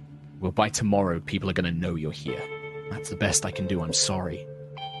well, by tomorrow, people are going to know you're here. That's the best I can do. I'm sorry.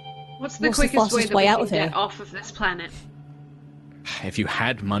 What's the quickest way that we can get off of this planet? If you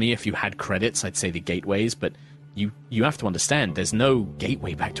had money, if you had credits, I'd say the gateways, but you have to understand, there's no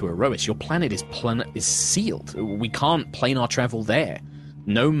gateway back to Erois. Your planet is sealed. We can't planar travel there.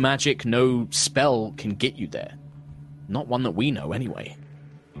 No magic, no spell can get you there. Not one that we know, anyway.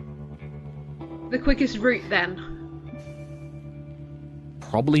 The quickest route, then?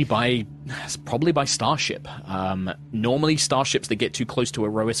 Probably by starship. Normally, starships that get too close to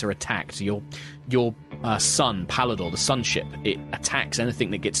Erois are attacked. Your sun, Palador, the sun ship, it attacks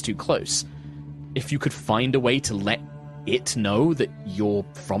anything that gets too close. If you could find a way to let it know that you're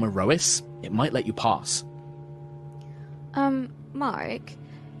from Erois, it might let you pass. Mark,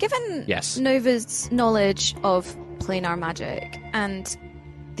 given yes. Nova's knowledge of planar magic and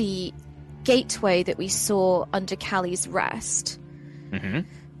the gateway that we saw under Callie's rest,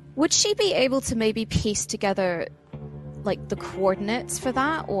 would she be able to maybe piece together like the coordinates for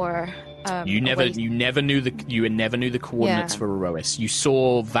that, or you never knew the coordinates for Erois. You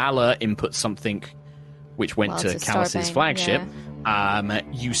saw Valor input something which went to Callus's flagship. Yeah.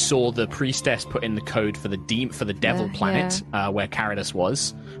 You saw the priestess put in the code for the devil planet where Caritas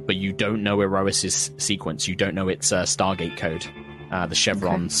was, but you don't know Erois' sequence. You don't know its Stargate code, the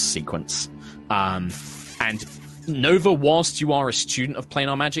Chevron's sequence. And Nova, whilst you are a student of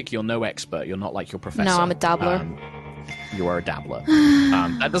planar magic, you're no expert. You're not like your professor. No, I'm a dabbler. You are a dabbler.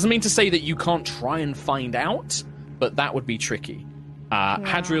 That doesn't mean to say that you can't try and find out, but that would be tricky.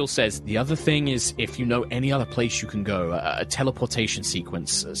 Hadriel says, the other thing is, if you know any other place you can go, a teleportation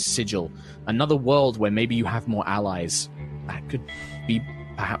sequence, a sigil, another world where maybe you have more allies, that could be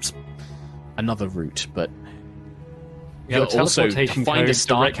perhaps another route, but yeah, the also teleportation find a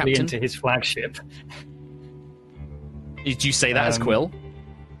star directly captain into his flagship. Did you say that as Quill?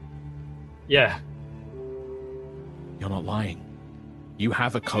 Yeah. You're not lying. You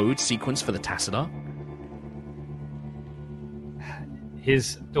have a code sequence for the Tassadar?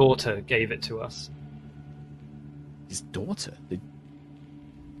 His daughter gave it to us. His daughter?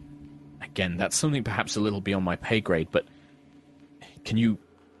 Again, that's something perhaps a little beyond my pay grade, but can you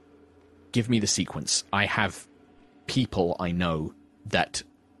give me the sequence? I have people I know that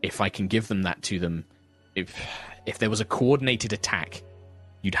if I can give them that to them, if there was a coordinated attack,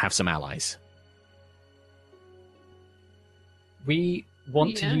 you'd have some allies. We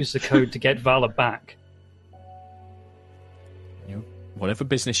want to use the code to get Vala back. Whatever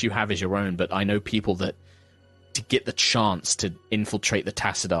business you have is your own, but I know people that, to get the chance to infiltrate the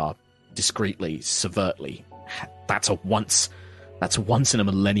Tassadar discreetly, subvertly, that's a once in a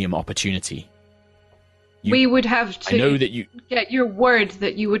millennium opportunity. We would have to get your word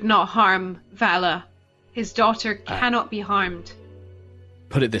that you would not harm Vala. His daughter cannot be harmed.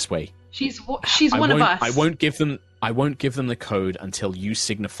 Put it this way: she's one of us. I won't give them the code until you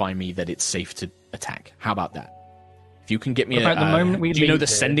signify me that it's safe to attack. How about that? If you can get me the moment we do you know the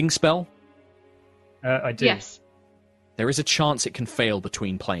here, sending spell? I do. Yes. There is a chance it can fail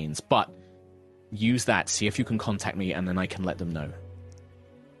between planes, but use that. See if you can contact me, and then I can let them know.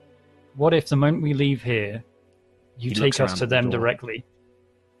 What if the moment we leave here, you take us to them directly?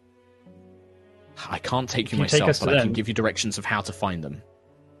 I can't take you myself, but I can give you directions of how to find them.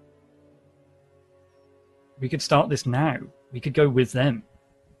 We could start this now. We could go with them.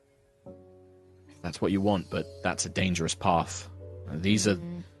 If that's what you want, but that's a dangerous path.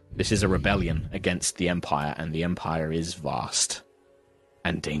 This is a rebellion against the Empire, and the Empire is vast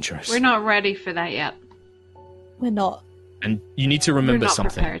and dangerous. We're not ready for that yet. We're not. And you need to remember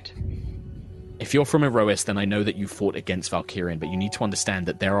something. Prepared. If you're from Erois, then I know that you fought against Valkyrian, but you need to understand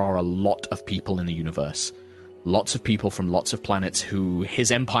that there are a lot of people in the universe. Lots of people from lots of planets who his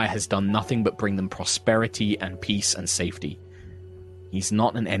empire has done nothing but bring them prosperity and peace and safety. He's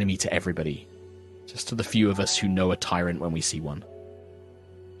not an enemy to everybody, just to the few of us who know a tyrant when we see one.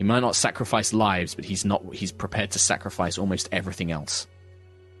 He might not sacrifice lives, but he's prepared to sacrifice almost everything else.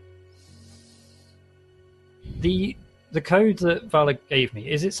 The code that Vala gave me,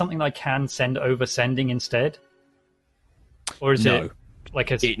 is it something I can send over sending instead? Or is it like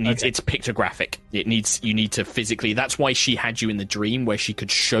it's pictographic. You need to physically, that's why she had you in the dream where she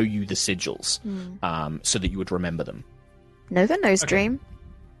could show you the sigils, so that you would remember them. Nova knows dream.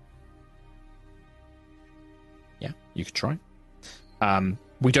 Yeah, you could try.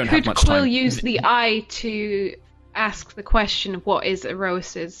 We don't have much time. Could Quill use the eye to ask the question of what is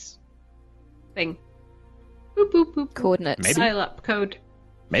Erois's thing. Boop, boop, boop. Coordinates. Maybe. Dial up code.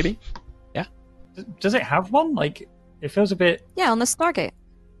 Maybe. Yeah. Does it have one? Like, it feels a bit... Yeah, on the Stargate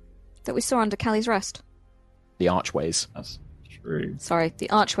that we saw under Callie's Rest. The archways. That's true. Sorry, the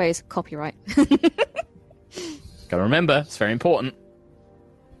archways. Copyright. Gotta remember, it's very important.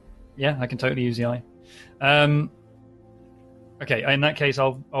 Yeah, I can totally use the eye. Okay, in that case,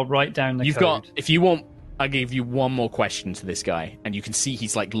 I'll write down the code. If you want, I'll give you one more question to this guy, and you can see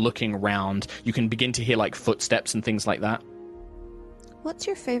he's like looking around. You can begin to hear like footsteps and things like that. What's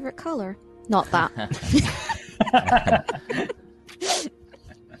your favorite color? Not that.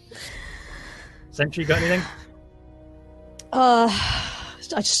 Sentry, got anything?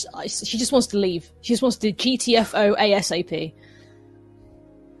 She just wants to leave. She just wants to GTFO ASAP.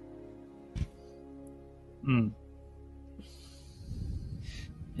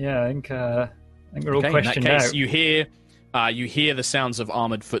 Yeah, I think we're all questioned in that case, out. you hear the sounds of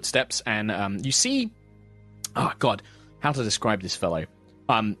armored footsteps, and you see. Oh God, how to describe this fellow?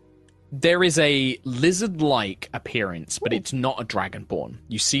 There is a lizard-like appearance, but it's not a dragonborn.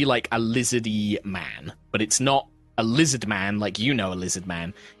 You see like a lizardy man, but it's not a lizard man like you know a lizard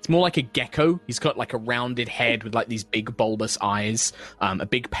man. It's more like a gecko. He's got like a rounded head with like these big bulbous eyes, a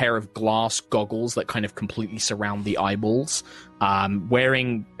big pair of glass goggles that kind of completely surround the eyeballs,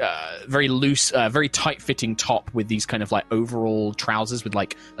 wearing very loose, very tight-fitting top with these kind of like overall trousers with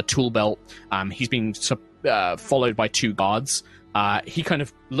like a tool belt. He's being followed by 2 guards. He kind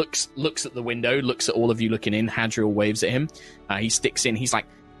of looks at the window, looks at all of you looking in. Hadriel waves at him. He sticks in. He's like,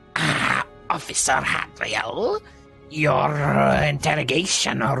 Officer Hadriel, your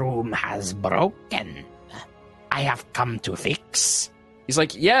interrogation room has broken. I have come to fix. He's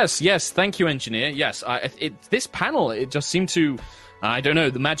like, yes, thank you, engineer. Yes, this panel, it just seemed to, I don't know,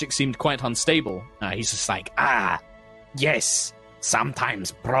 the magic seemed quite unstable. He's just like, yes,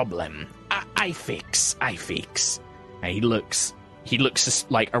 sometimes problem. I fix. He looks just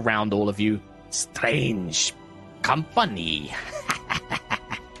like around all of you. Strange company.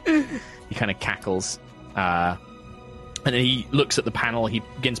 He kind of cackles. And then he looks at the panel. He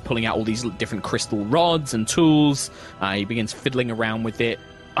begins pulling out all these different crystal rods and tools. He begins fiddling around with it.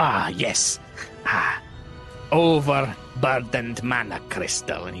 Yes. Overburdened mana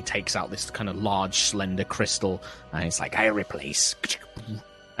crystal. And he takes out this kind of large, slender crystal. And he's like, I replace.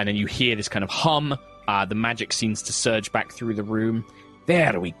 And then you hear this kind of hum. The magic seems to surge back through the room.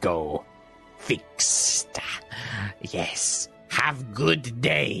 There we go. Fixed. Yes. Have good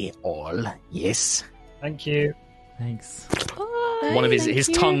day, all. Yes. Thank you. Thanks. One of his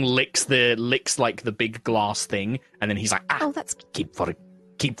tongue licks like the big glass thing, and then he's like, that's keep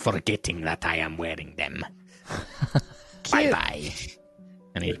forgetting that I am wearing them. cute. Bye.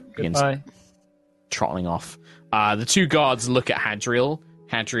 And he begins trotting off. The 2 guards look at Hadriel.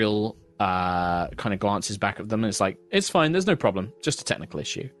 Hadriel kind of glances back at them and is like, it's fine, there's no problem, just a technical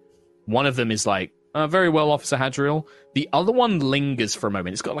issue. One of them is like, very well, Officer Hadriel. The other one lingers for a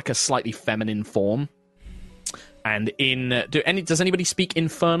moment. It's got like a slightly feminine form. And does anybody speak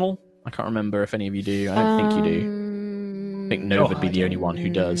Infernal? I can't remember if any of you do. I don't think you do. I think Nova would be the only one who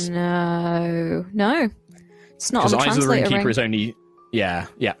does. No. It's not on the Because Eyes of the translator Ringkeeper ring. is only... Yeah,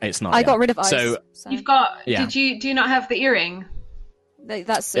 it's not. I got rid of Eyes. So you've got... Yeah. Do you not have the earring?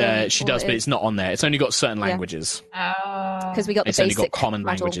 That's she does, but it's not on there. It's only got certain languages. Because we got the It's basic only got common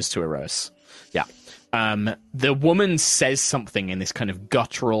rattle. languages to Eros. Yeah. The woman says something in this kind of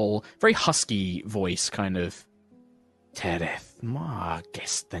guttural, very husky voice, kind of... Tereth ma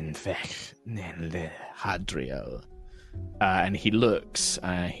gesten vech nende Hadriel. And he looks,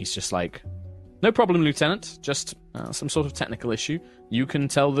 he's just like, no problem, Lieutenant, just some sort of technical issue. You can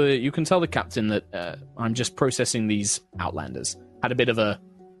tell the captain that I'm just processing these Outlanders. Had a bit of a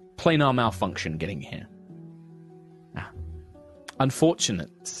planar malfunction getting here.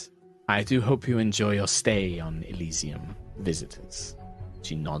 Unfortunate. I do hope you enjoy your stay on Elysium, visitors.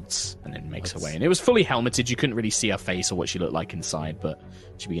 She nods and then makes her way. And it was fully helmeted. You couldn't really see her face or what she looked like inside, but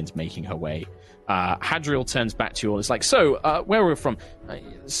she begins making her way. Hadriel turns back to you all. It's like, so, where are we from?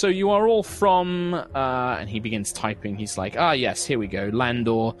 So you are all from... and he begins typing. He's like, yes, here we go.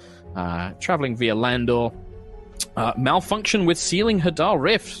 Landor. Traveling via Landor. Malfunction with sealing Hadar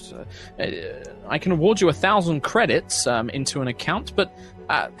Rift. I can award you 1,000 credits into an account, but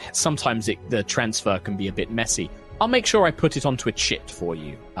sometimes the transfer can be a bit messy. I'll make sure I put it onto a chip for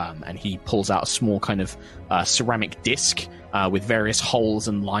you. And he pulls out a small kind of ceramic disc with various holes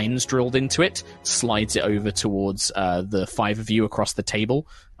and lines drilled into it, slides it over towards the 5 of you across the table.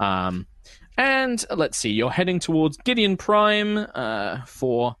 And let's see, you're heading towards Gideon Prime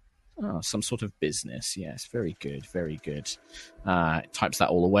for Oh, some sort of business. Yes, very good, very good. Types that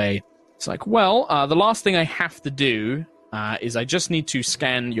all away. It's like, well, the last thing I have to do is I just need to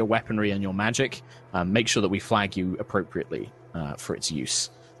scan your weaponry and your magic, make sure that we flag you appropriately for its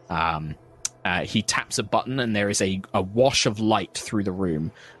use. He taps a button and there is a wash of light through the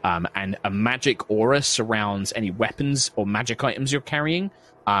room, and a magic aura surrounds any weapons or magic items you're carrying.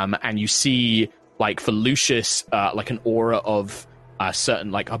 And you see, like for Lucius, like an aura of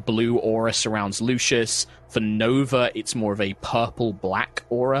certain, like a blue aura surrounds Lucius. For Nova, it's more of a purple-black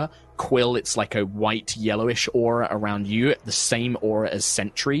aura. Quill, it's like a white-yellowish aura around you, the same aura as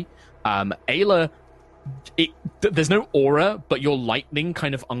Sentry. Ayla, there's no aura, but your lightning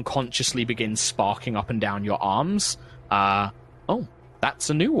kind of unconsciously begins sparking up and down your arms. Oh, that's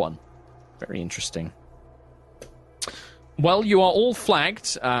a new one. Very interesting. Well, you are all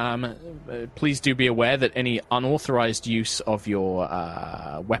flagged. Please do be aware that any unauthorized use of your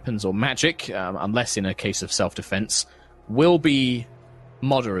weapons or magic, unless in a case of self-defense, will be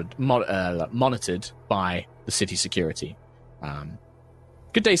monitored by the city security.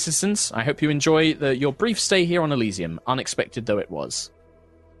 Good day, citizens. I hope you enjoy your brief stay here on Elysium, unexpected though it was.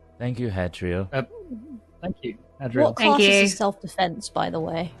 Thank you, Hadriel. Thank you, Hadriel. What class is self-defense, by the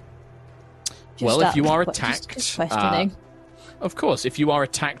way? Well, if you are attacked... Just questioning. Of course, if you are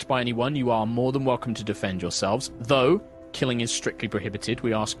attacked by anyone, you are more than welcome to defend yourselves. Though, killing is strictly prohibited.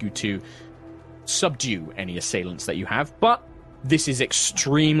 We ask you to subdue any assailants that you have. But this is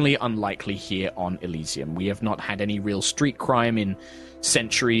extremely unlikely here on Elysium. We have not had any real street crime in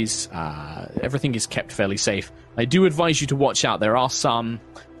centuries. Everything is kept fairly safe. I do advise you to watch out. There are some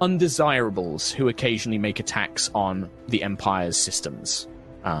undesirables who occasionally make attacks on the Empire's systems.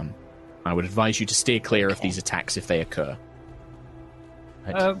 I would advise you to steer clear of these attacks if they occur.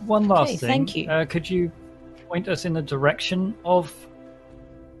 One last thing. Thank you. Could you point us in the direction of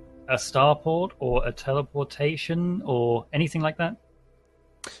a starport or a teleportation or anything like that?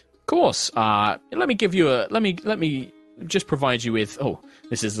 Of course. Let me give you a... Let me just provide you with... Oh,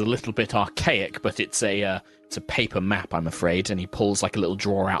 this is a little bit archaic, but it's a paper map, I'm afraid. And he pulls like a little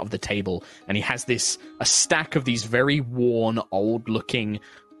drawer out of the table, and he has a stack of these very worn, old-looking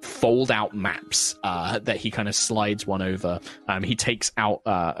fold-out maps that he kind of slides one over. He takes out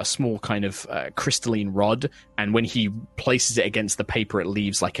a small kind of crystalline rod, and when he places it against the paper, it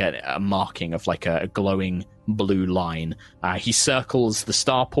leaves like a marking of like a glowing blue line. He circles the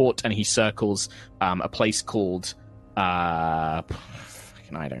starport, and he circles a place called... I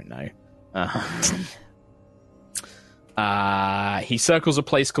don't know. He circles a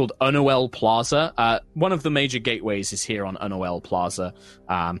place called Unoel Plaza. One of the major gateways is here on Unoel Plaza.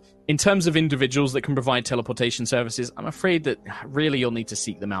 In terms of individuals that can provide teleportation services, I'm afraid that really you'll need to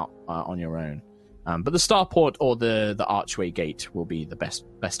seek them out on your own. But the starport or the archway gate will be the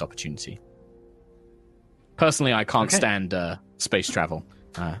best opportunity. Personally, I can't stand space travel.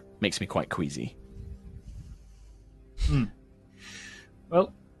 Makes me quite queasy.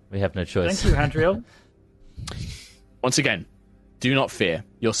 Well, we have no choice. Thank you, Hadriel. Once again, do not fear.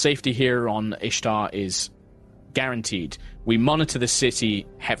 Your safety here on Ishtar is guaranteed. We monitor the city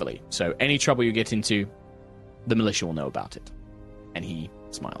heavily, so any trouble you get into, the militia will know about it. And he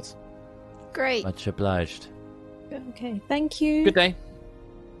smiles. Great. Much obliged. Okay, thank you. Good day.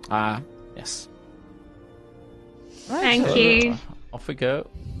 Yes. Right, Thank you. Off we go.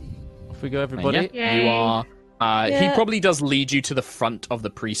 Off we go, everybody. You are... He probably does lead you to the front of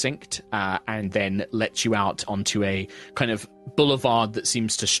the precinct and then lets you out onto a kind of boulevard that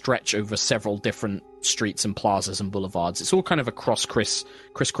seems to stretch over several different streets and plazas and boulevards. It's all kind of a crisscross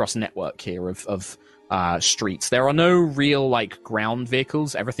network here of streets. There are no real like ground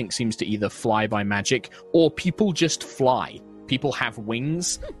vehicles. Everything seems to either fly by magic or people just fly. People have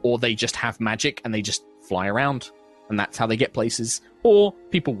wings or they just have magic and they just fly around. And that's how they get places. Or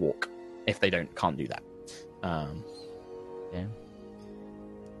people walk if they can't do that. Yeah.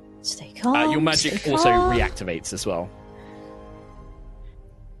 Stay calm. Your magic also reactivates as well.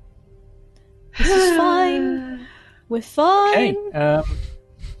 This is fine. We're fine. Okay.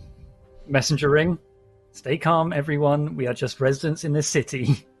 Messenger ring. Stay calm, everyone. We are just residents in this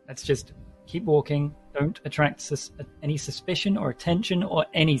city. Let's just keep walking. Don't attract any suspicion or attention or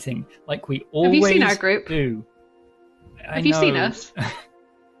anything, like we always do. Have you seen our group? Have you seen us?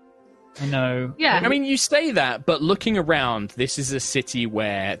 I know. Yeah. I mean, you say that, but looking around, this is a city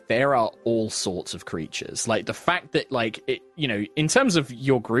where there are all sorts of creatures. Like, the fact that, like, it, you know, in terms of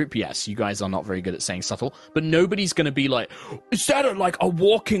your group, yes, you guys are not very good at saying subtle, but nobody's going to be like, is that a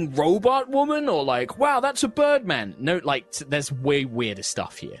walking robot woman? Or like, wow, that's a bird man. No, like, there's way weirder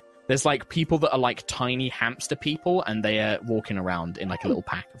stuff here. There's like people that are like tiny hamster people, and they are walking around in like a little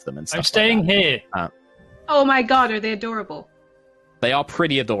pack of them and stuff. I'm staying here. Oh my god, are they adorable? They are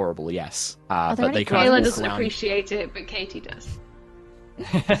pretty adorable, yes. But they kind Kayla of doesn't around. appreciate it, but Katie does.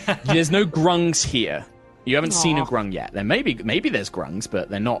 There's no grungs here. You haven't seen a grung yet. There maybe there's grungs, but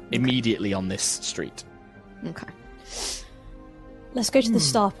they're not immediately on this street. Okay. Let's go to the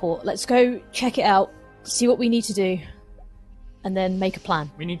starport. Let's go check it out, see what we need to do, and then make a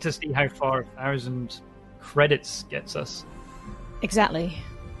plan. We need to see how far 1,000 credits gets us. Exactly.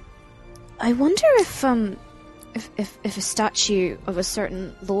 I wonder if a statue of a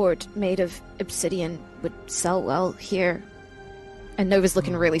certain lord made of obsidian would sell well here. And Nova's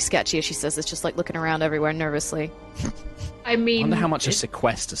looking really sketchy as she says it's just like looking around everywhere nervously. I mean... I wonder how much a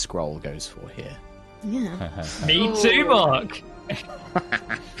sequester scroll goes for here. Yeah. Me too, Mark!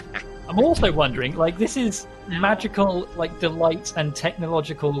 I'm also wondering, like, this is magical, like, delight and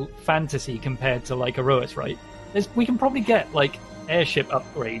technological fantasy compared to, like, Erois, right? We can probably get, like, airship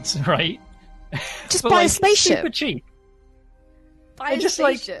upgrades, right? Just but, buy like, a spaceship. Super cheap. Buy a just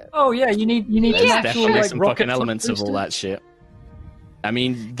spaceship. Like, oh yeah, you need There's an actual, definitely like, some rocket fucking elements of all booster. that shit. I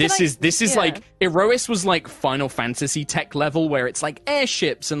mean, this is like Erois was like Final Fantasy tech level, where it's like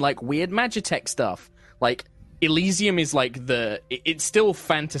airships and like weird Magitech stuff. Like Elysium is like it's still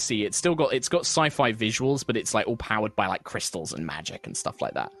fantasy. It's got sci-fi visuals, but it's like all powered by like crystals and magic and stuff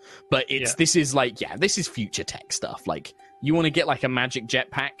like that. But this is future tech stuff. Like you want to get like a magic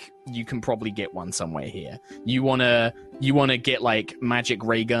jetpack, you can probably get one somewhere here. You wanna get like magic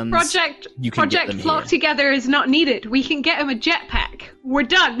ray guns. Project Flock Together is not needed. We can get him a jetpack. We're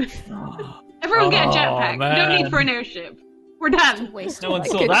done. Everyone get a jetpack. Man. No need for an airship. We're done. No one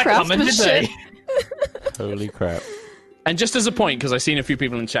saw that coming, did they? Holy crap. And just as a point, because I've seen a few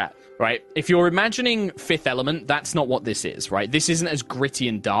people in chat, right? If you're imagining Fifth Element, that's not what this is, right? This isn't as gritty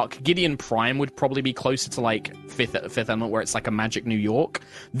and dark. Gideon Prime would probably be closer to like Fifth Element, where it's like a magic New York.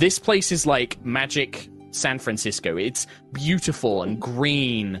 This place is like magic San Francisco. It's beautiful and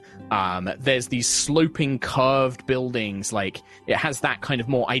green. There's these sloping, curved buildings. Like it has that kind of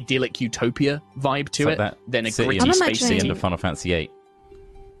more idyllic utopia vibe to it than a gritty space city city. into Final Fantasy VIII.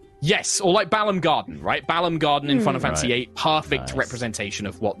 Yes, or like Balam Garden, right? Balam Garden in Final Fantasy VIII, perfect Nice. representation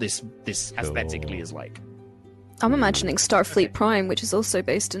of what this aesthetically is like. I'm imagining Starfleet Prime, which is also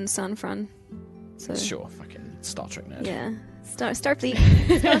based in San Fran. So Sure, fucking Star Trek nerd. yeah, Starfleet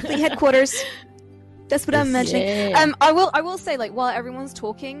headquarters. That's what I'm imagining. Yeah. I will say, like, while everyone's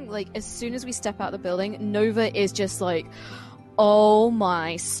talking, like, as soon as we step out the building, Nova is just like, oh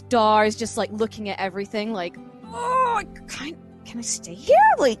my stars, just like looking at everything, like, oh, can I stay here?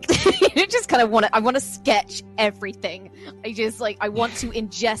 Like, I just kind of I want to sketch everything. I want to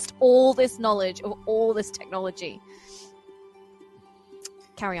ingest all this knowledge of all this technology.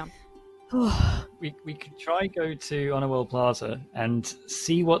 Carry on. We could try go to Underworld Plaza and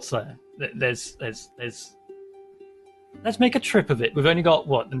see what's there. There's let's make a trip of it. We've only got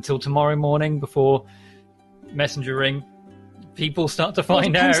until tomorrow morning before messenger ring. People start to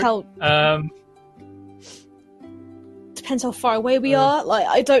find out. Depends how far away we are. Like,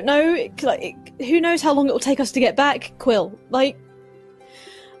 I don't know. Who knows how long it will take us to get back, Quill? Like,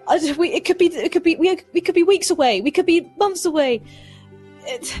 we could be weeks away. We could be months away.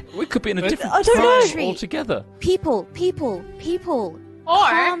 We could be in a different I don't time know. altogether. People. Or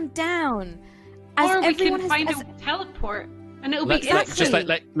Calm down. Or we can find a teleport, and it'll be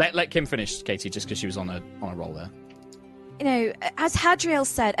instantly. Let Kim finish, Katie, just because she was on a roll there. You know, as Hadriel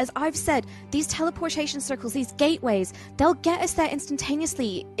said, as I've said, these teleportation circles, these gateways, they'll get us there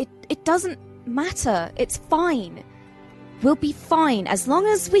instantaneously. It doesn't matter. It's fine. We'll be fine as long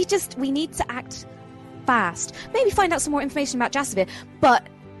as we need to act fast. Maybe find out some more information about Jasavir, but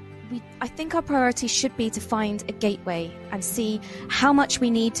I think our priority should be to find a gateway and see how much we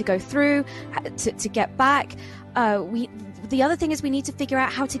need to go through to get back. The other thing is we need to figure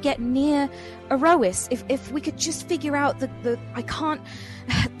out how to get near Erois. If we could just figure out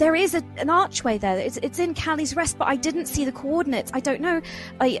there is an archway there. It's in Callie's Rest, but I didn't see the coordinates. I don't know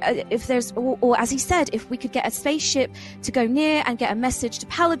if there's, or as he said, if we could get a spaceship to go near and get a message to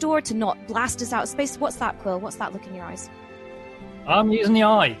Palador to not blast us out of space. What's that, Quill? What's that look in your eyes? I'm using the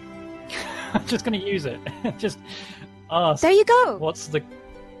eye. I'm just going to use it. Just ask. There you go. What's the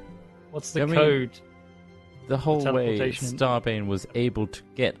code? The whole way teleportation. Starbane was able to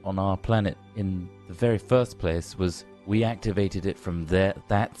get on our planet in the very first place was we activated it from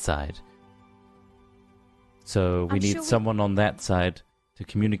that side. So we need someone on that side to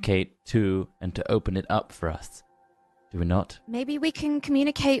communicate to and to open it up for us. Do we not? Maybe we can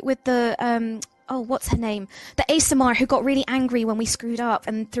communicate with the what's her name? The Asamar who got really angry when we screwed up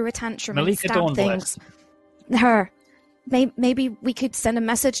and threw a tantrum and Malika stabbed things. Her. Maybe we could send a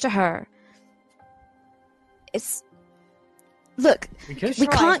message to her. Look, we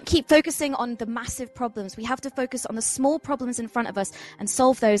can't keep focusing on the massive problems. We have to focus on the small problems in front of us and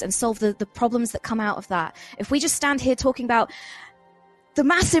solve those and solve the problems that come out of that. If we just stand here talking about the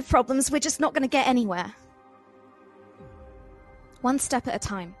massive problems, we're just not going to get anywhere. One step at a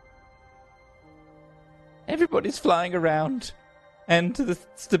time. Everybody's flying around, and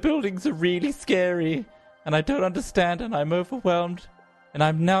the buildings are really scary, and I don't understand, and I'm overwhelmed, and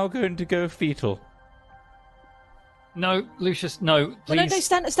I'm now going to go fetal. No, Lucius, no, please.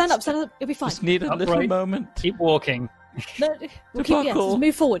 No, stand up, you'll be fine. Just need a little moment. Keep walking. No, just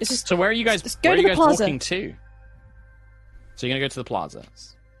move forward. So where are you guys, go to the plaza. Walking to? So you're going to go to the plaza?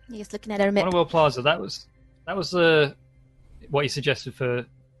 He's looking at her map. Honorwell Plaza, that was what he suggested for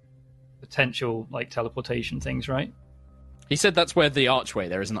potential teleportation things, right? He said that's where the archway.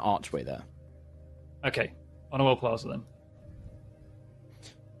 There is an archway there. Okay, Honorwell Plaza then.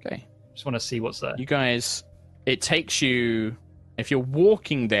 Okay. Just want to see what's there. You guys, it takes you. If you're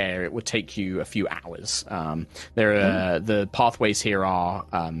walking there, it would take you a few hours. The pathways here are.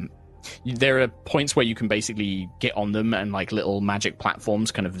 There are points where you can basically get on them, and little magic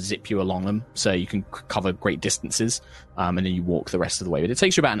platforms kind of zip you along them, so you can cover great distances, and then you walk the rest of the way. But it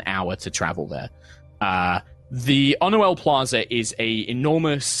takes you about an hour to travel there. The Honorwell Plaza is a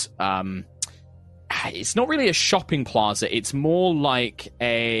enormous. It's not really a shopping plaza. It's more like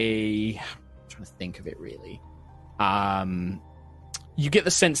I'm trying to think of it really. You get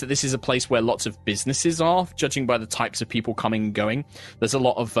the sense that this is a place where lots of businesses are, judging by the types of people coming and going. There's a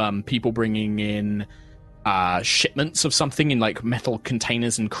lot of people bringing in shipments of something in metal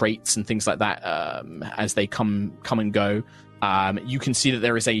containers and crates and things like that as they come and go. You can see that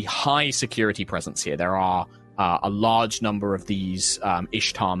there is a high security presence here. There are a large number of these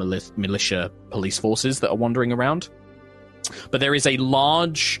Ishtar militia police forces that are wandering around. But there is a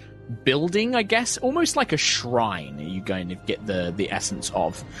large building, I guess, almost like a shrine. You going to get the essence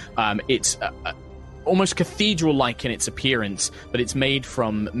of. It's almost cathedral-like in its appearance, but it's made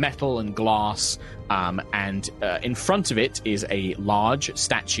from metal and glass, and in front of it is a large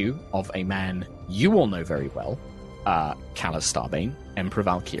statue of a man you all know very well, Callus Starbane, Emperor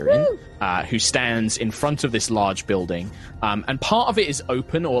Valkyrian, who stands in front of this large building. And part of it is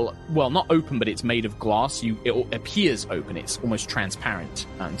open, not open, but it's made of glass. It appears open. It's almost transparent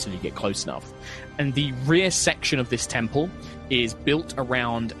until you get close enough. And the rear section of this temple is built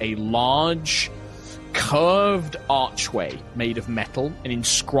around a large curved archway made of metal and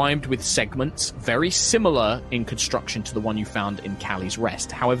inscribed with segments, very similar in construction to the one you found in Callie's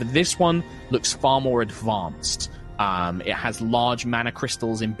Rest. However, this one looks far more advanced. It has large mana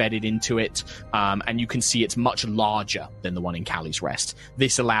crystals embedded into it, and you can see it's much larger than the one in Callie's Rest.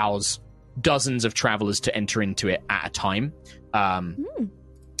 This allows dozens of travelers to enter into it at a time,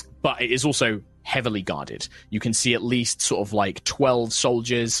 but it is also heavily guarded. You can see at least 12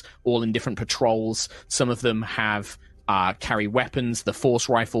 soldiers, all in different patrols. Some of them carry weapons, the force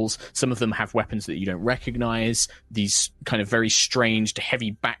rifles. Some of them have weapons that you don't recognize. These kind of very strange,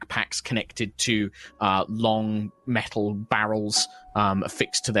 heavy backpacks connected to long metal barrels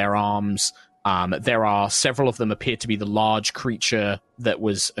affixed to their arms. There are several of them appear to be the large creature that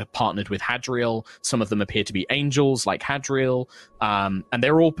was partnered with Hadriel. Some of them appear to be angels like Hadriel. And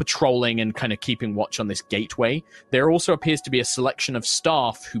they're all patrolling and kind of keeping watch on this gateway. There also appears to be a selection of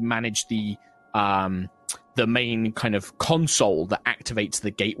staff who manage the main kind of console that activates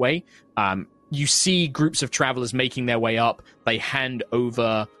the gateway. You see groups of travelers making their way up. They hand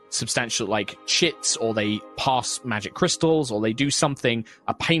over substantial chits, or they pass magic crystals, or they do something.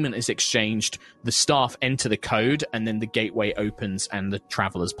 A payment is exchanged. The staff enter the code, and then the gateway opens and the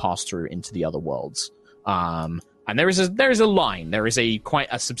travelers pass through into the other worlds. And there is a line. There is quite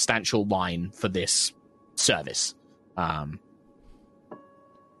a substantial line for this service.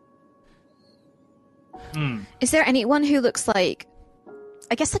 Is there anyone who looks like,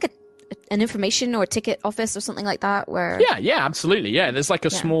 I guess, an information or ticket office or something like that? Where yeah, absolutely. Yeah, there's a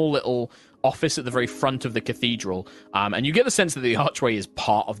small little office at the very front of the cathedral, and you get the sense that the archway is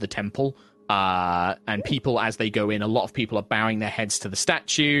part of the temple. And people, as they go in, a lot of people are bowing their heads to the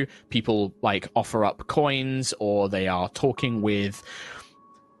statue. People offer up coins, or they are talking with.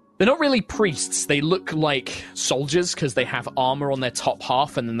 They're not really priests. They look like soldiers because they have armor on their top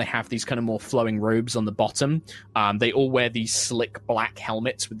half, and then they have these kind of more flowing robes on the bottom. They all wear these slick black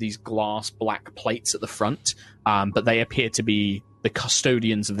helmets with these glass black plates at the front, but they appear to be the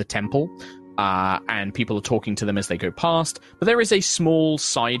custodians of the temple. and people are talking to them as they go past. But there is a small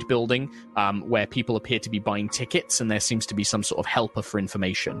side building where people appear to be buying tickets, and there seems to be some sort of helper for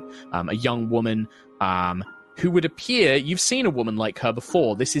information. A young woman who would appear... You've seen a woman like her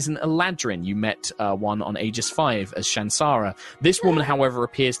before. This isn't Eladrin. You met one on Aegis 5 as Shansara. This woman, however,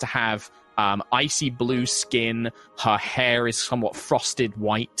 appears to have icy blue skin. Her hair is somewhat frosted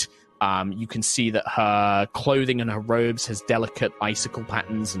white. You can see that her clothing and her robes has delicate icicle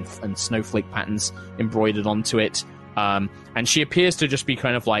patterns and snowflake patterns embroidered onto it. And she appears to just be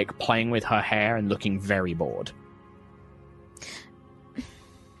kind of like playing with her hair and looking very bored.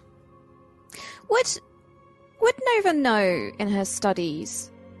 Would Nova know in her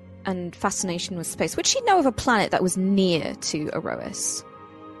studies and fascination with space, would she know of a planet that was near to Erois?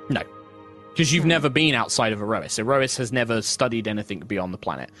 No. Because you've never been outside of Erois. Erois has never studied anything beyond the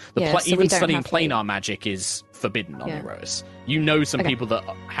planet. So even studying planar magic is forbidden on Erois. You know some people that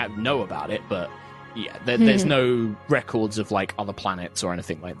know about it, but there's no records of like other planets or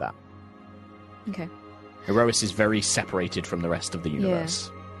anything like that. Okay. Erois is very separated from the rest of the universe.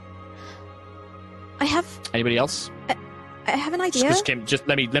 Anybody else? I have an idea. Just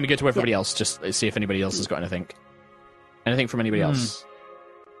let me go to everybody else. Just see if anybody else has got anything. Anything from anybody else?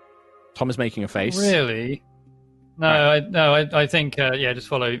 Tom is making a face. Really? No, I think just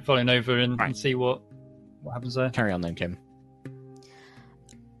follow Nova and see what happens there. Carry on then, Kim.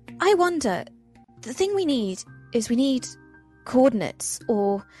 I wonder. The thing we need coordinates,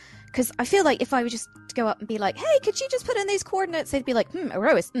 or because I feel like if I were just to go up and be like, "Hey, could you just put in these coordinates?" They'd be like,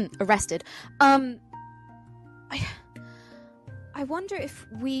 Erois, arrested. I wonder if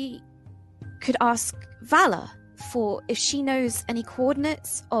we could ask Vala for if she knows any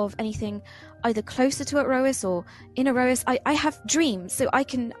coordinates of anything either closer to Erois or in Erois. I have dreams, so I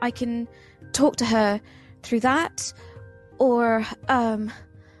can talk to her through that, or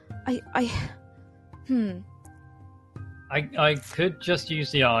I could just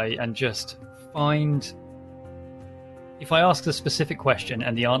use the eye and just find... If I ask a specific question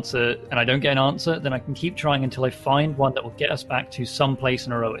and the answer, and I don't get an answer, then I can keep trying until I find one that will get us back to some place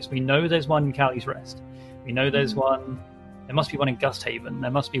in Erois. We know there's one in Callie's Rest. We know there's one... There must be one in Gusthaven.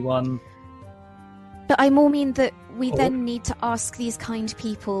 There must be one... But I more mean that we then need to ask these kind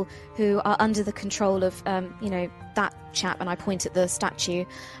people who are under the control of, that chap, and I point at the statue,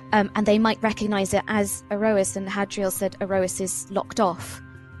 and they might recognise it as Erois, and Hadriel said Erois is locked off.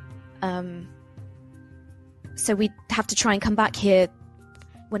 So we'd have to try and come back here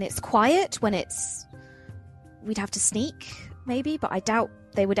when it's quiet, we'd have to sneak, maybe, but I doubt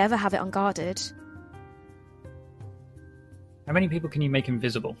they would ever have it unguarded. How many people can you make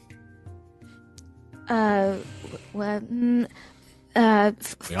invisible? We 4.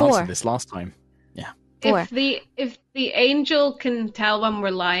 answered this last time. Yeah. 4. If the angel can tell when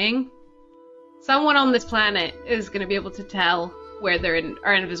we're lying, someone on this planet is going to be able to tell where there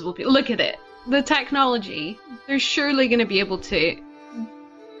are invisible people. Look at it. The technology, they're surely going to be able to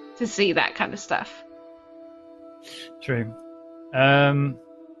see that kind of stuff. True.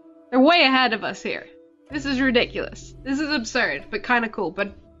 They're way ahead of us here. This is ridiculous. This is absurd, but kind of cool,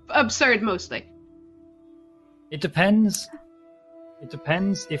 but absurd mostly. It depends. It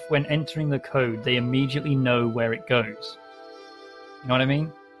depends if when entering the code, they immediately know where it goes. You know what I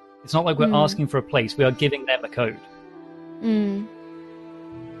mean? It's not like we're asking for a place. We are giving them a code.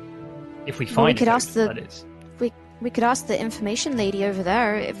 If we find that is. We could ask the information lady over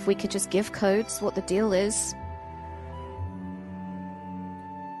there if we could just give codes, what the deal is.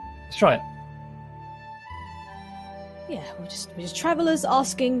 Let's try it. Yeah, we're just travelers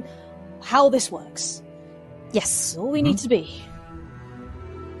asking how this works. Yes. That's all we need to be.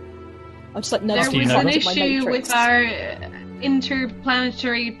 I'm just like, no, there was an issue with our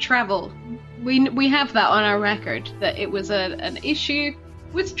interplanetary travel. We have that on our record, that it was an issue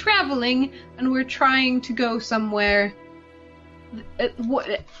with traveling, and we're trying to go somewhere.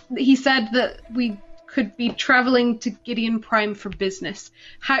 He said that we could be traveling to Gideon Prime for business.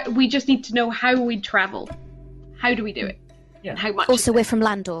 We just need to know how we travel. How do we do it? Yeah. And how much? Also, we're from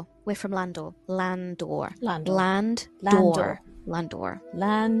Landor. We're from Landor. Landor. Landor. Landor. Landor.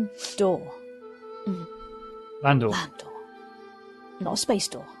 Landor. Landor. Not a space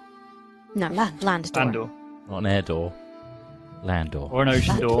door. No, land door. Landor. Not an air door. Land door. Or an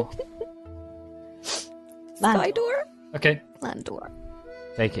ocean door. Sky door? Okay. Landor.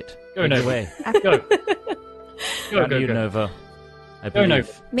 Take it. Go, Take Nova. it away. Go. Go, you, go. Nova. I Go, believe.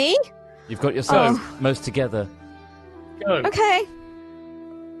 Nova. Me? You've got yourself most together. Go. Okay.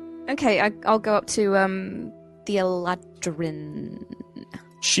 Okay, I'll go up to the Eladrin.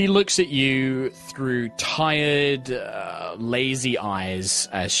 She looks at you through tired, lazy eyes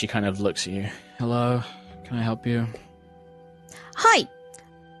as she kind of looks at you. Hello, can I help you? Hi.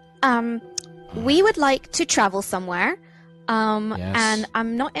 We would like to travel somewhere. Yes. And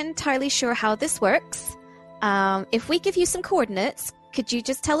I'm not entirely sure how this works. If we give you some coordinates, could you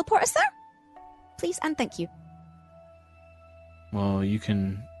just teleport us there? Please and thank you. Well, you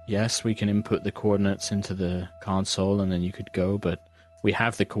can... Yes, we can input the coordinates into the console and then you could go, but we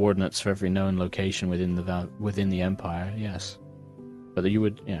have the coordinates for every known location within the Empire, yes. But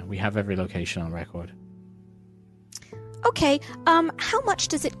we have every location on record. Okay, how much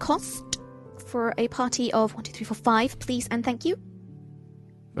does it cost for a party of 1, 2, 3, 4, 5, please and thank you?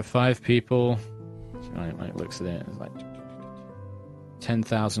 For 5 people, it looks at it, it's like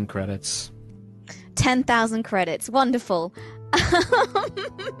 10,000 credits. 10,000 credits, wonderful.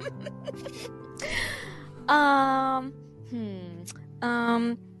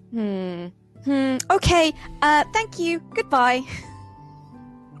 Okay, thank you, goodbye.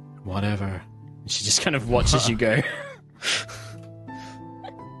 Whatever. She just kind of watches you go.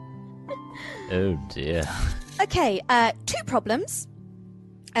 Oh dear. Okay, 2 problems.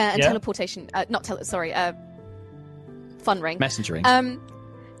 And teleportation, fun ring. Messengering. 2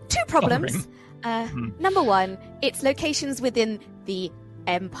 problems. Number 1, it's locations within the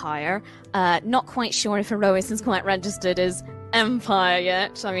Empire. Not quite sure if Erois is quite registered as Empire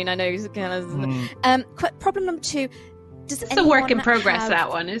yet. I mean, I know he's kind of... problem number 2, does it's a work in progress, that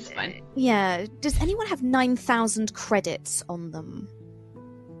one is fine. Yeah, does anyone have 9,000 credits on them?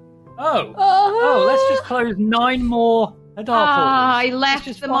 Let's just close 9 more Hadar portals. I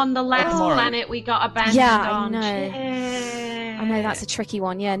left them on the last planet we got abandoned on. I know that's a tricky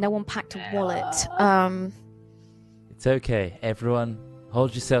one. Yeah, no one packed a wallet. It's okay, everyone.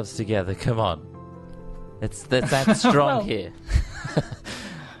 Hold yourselves together. Come on. Let's act strong here.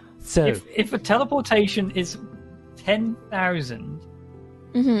 So, if a teleportation is 10,000,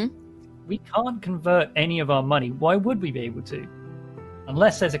 we can't convert any of our money. Why would we be able to?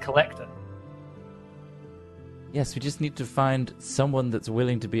 Unless there's a collector. Yes, we just need to find someone that's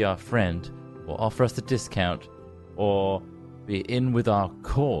willing to be our friend, or offer us a discount, or be in with our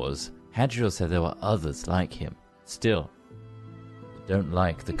cause. Hadriel said there were others like him. Still, don't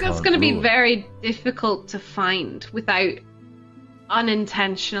like the current That's going to be ruler. very difficult to find without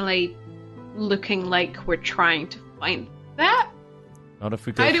unintentionally looking like we're trying to find that. Not if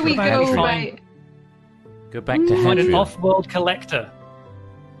we go How do we go by... Go back to Find an Hadriel. off-world collector.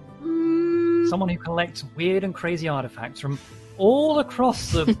 Someone who collects weird and crazy artifacts from all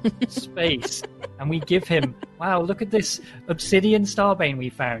across the space. And we give him, wow, look at this obsidian starbane we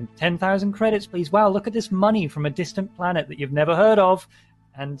found. 10,000 credits, please. Wow, look at this money from a distant planet that you've never heard of.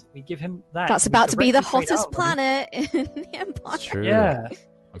 And we give him that. That's about to be the hottest planet in the Empire. It's true. Yeah.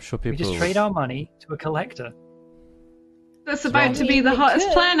 I'm sure We people... just trade our money to a collector. That's about to be the hottest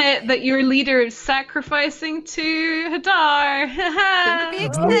planet that your leader is sacrificing to Hadar.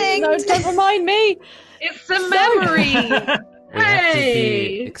 No, don't remind me. It's a memory. We have to be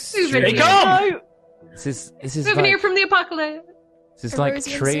Hey, extremely... souvenir. This is Souvenir like, from the apocalypse. this is like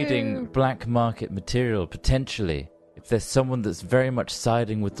Erosian trading Zoo. black market material, potentially. If there's someone that's very much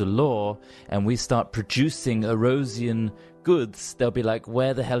siding with the law, and we start producing Erosian goods, they'll be like,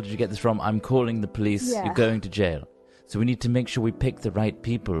 where the hell did you get this from? I'm calling the police. Yeah. You're going to jail. So we need to make sure we pick the right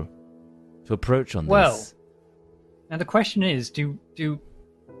people to approach on Well, this. now the question is, do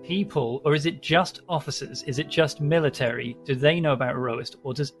people, or is it just officers? Is it just military? Do they know about Erois,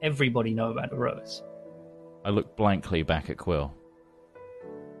 or does everybody know about Erois? I look blankly back at Quill.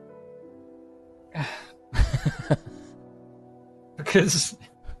 Because,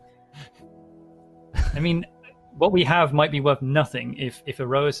 I mean, what we have might be worth nothing if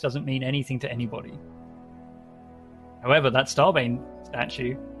Erois doesn't mean anything to anybody. However, that Starbane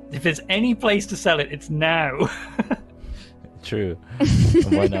statue, if there's any place to sell it, it's now. True.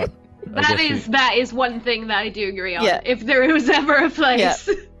 And why not? I guess That is one thing that I do agree on. Yeah. If there was ever a place,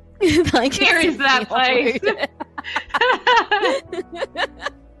 Like, here is that place.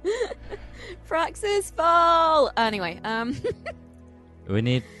 Praxis Fall. Anyway, we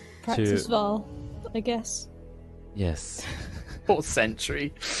need Praxis to... Val, I guess. Yes. Poor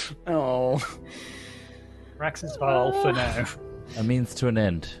Sentry. Oh. Praxis Val for now. A means to an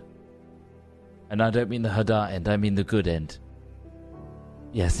end. And I don't mean the Hadar end, I mean the good end.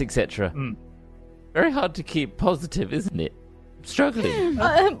 Yes, etc. Very hard to keep positive, isn't it? I'm struggling.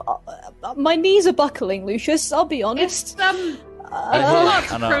 My knees are buckling, Lucius. I'll be honest. It's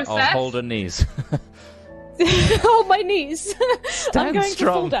lot and to I'll process. hold her knees. Oh, my knees! I'm Stand going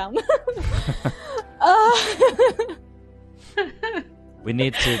strong. to fall down. We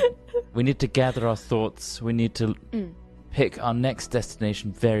need to gather our thoughts. We need to pick our next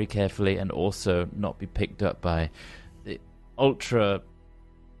destination very carefully, and also not be picked up by the ultra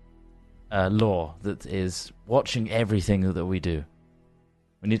law that is watching everything that we do.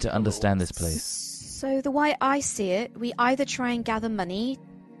 We need to understand this place. So the way I see it, we either try and gather money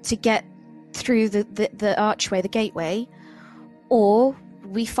to get through the archway, the gateway, or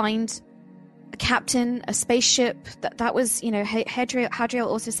we find a captain, a spaceship. That was, Hadriel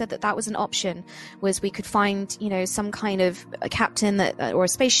also said that was an option, was we could find, some kind of a captain or a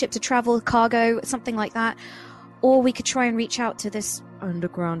spaceship to travel, cargo, something like that. Or we could try and reach out to this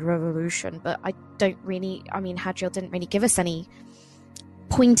underground revolution. But Hadriel didn't really give us any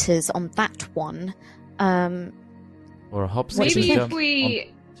pointers on that one. Or a hop, maybe jump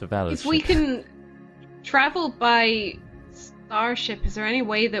if we can travel by starship, is there any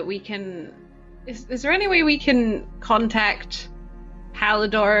way that we can... Is there any way we can contact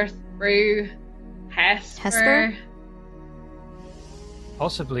Halidor through Hesper?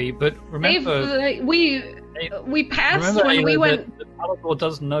 Possibly, but remember... We passed when we went... The Halidor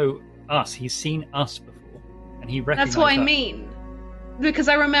does know us. He's seen us before, and he recognizes That's what I us. mean. Because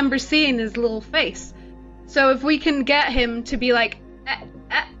I remember seeing his little face. So if we can get him to be like,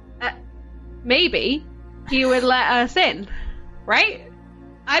 maybe he would let us in, right?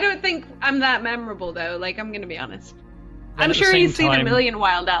 I don't think I'm that memorable, though. Like, I'm gonna be honest. Then I'm sure he's seen a million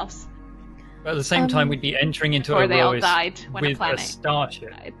wild elves. But at the same time, we'd be entering into Or a they all Rois died when a with planet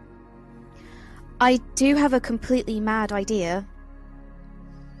starship. died. I do have a completely mad idea.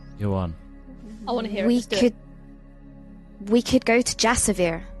 Go on. I want to hear it. We could go to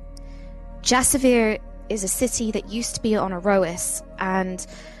Jasavir. Jasavir is a city that used to be on Erois, and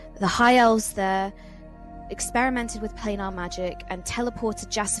the High Elves there experimented with planar magic and teleported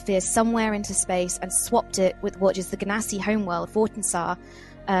Jasavir somewhere into space and swapped it with what is the Ganassi homeworld, Vortensar,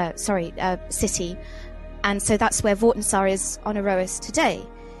 city. And so that's where Vortensar is on Erois today.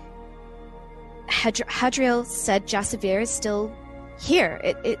 Hadriel said Jasavir is still here.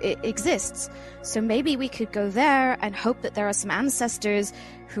 It exists. So maybe we could go there and hope that there are some ancestors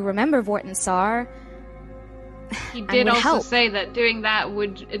who remember Vortensar. He did also help. say that doing that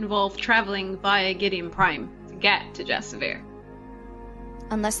would involve traveling via Gideon Prime to get to Jasavir.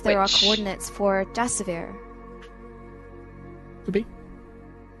 Unless there are coordinates for Jasavir. Could be.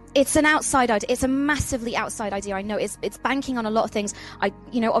 It's an outside idea. It's a massively outside idea. I know it's banking on a lot of things.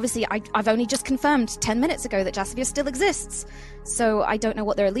 Obviously I've only just confirmed 10 minutes ago that Jasavir still exists. So I don't know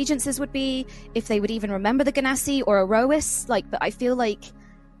what their allegiances would be, if they would even remember the Ganassi or Erois. But I feel like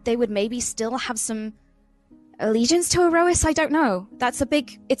they would maybe still have some allegiance to Erois. I don't know. It's a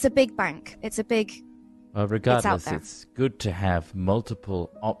big bank. Well, regardless, there. it's good to have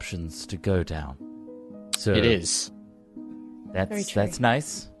multiple options to go down. So It is. That's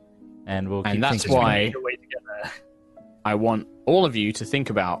nice. And we'll keep And that's thinking about why it. I want all of you to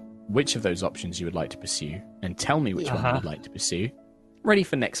think about which of those options you would like to pursue and tell me which one you would like to pursue. Ready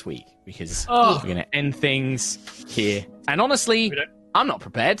for next week, because we're going to end things here. And honestly, I'm not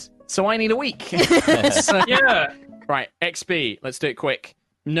prepared, so I need a week. So- Yeah. Right, XP, let's do it quick.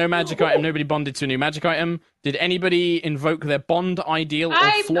 No magic item, nobody bonded to a new magic item. Did anybody invoke their bond ideal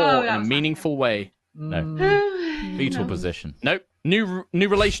or flaw in a meaningful way? No. Fetal position. Nope. New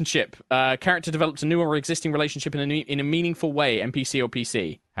relationship. Character develops a new or existing relationship in a meaningful way. NPC or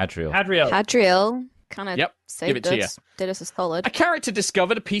PC. Hadriel kind of Give saved it to you. us, did us a solid. A character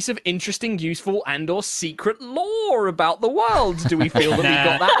discovered a piece of interesting, useful, and/or secret lore about the world. Do we feel that we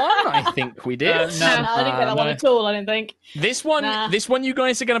got that one? I think we did. No, I didn't get that one at all. I didn't think. This one, you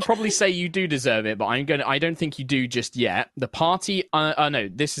guys are going to probably say you do deserve it, but I don't think you do just yet. The party, no,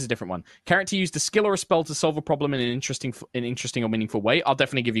 this is a different one. Character used a skill or a spell to solve a problem in an interesting or meaningful way. I'll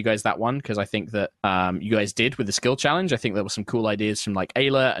definitely give you guys that one because I think that you guys did with the skill challenge. I think there were some cool ideas from like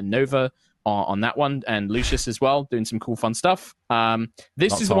Ayla and Nova on that one, and Lucius as well, doing some cool fun stuff.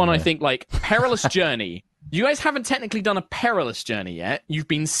 This is the one I think, like, perilous journey. You guys haven't technically done a perilous journey yet. You've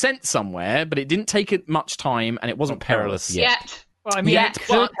been sent somewhere, but it didn't take it much time, and it wasn't perilous yet. Well, I mean, it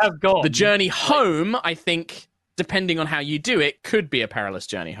could have gone. The journey home, I think, depending on how you do it, could be a perilous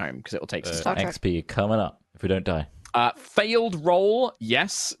journey home, because it will take some time. XP coming up if we don't die. Failed roll,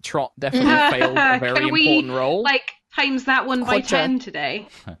 yes. Trot definitely failed a very important roll. Like, times that one by 10 today?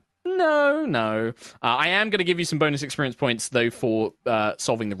 No. I am going to give you some bonus experience points, though, for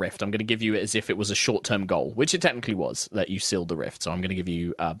solving the rift. I'm going to give you it as if it was a short-term goal, which it technically was, that you sealed the rift. So I'm going to give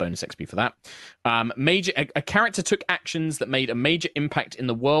you bonus XP for that. A character took actions that made a major impact in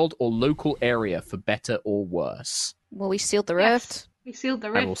the world or local area, for better or worse. Well, we sealed the rift. We sealed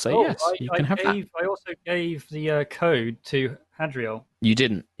the rift. I will say yes. You can have that. I also gave the code to Hadriel. You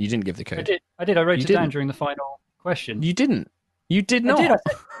didn't. You didn't give the code. I did. I wrote You it down didn't. during the final question. You didn't. You did not. I did.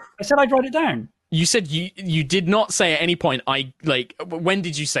 I said I'd write it down. You said you did not say at any point. When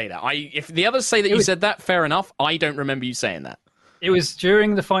did you say that? If the others say that you said that, fair enough. I don't remember you saying that. It was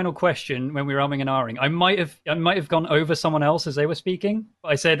during the final question when we were umming and ahhing. I might have gone over someone else as they were speaking.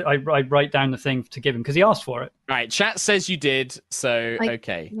 But I said I'd write down the thing to give him because he asked for it. All right, chat says you did, so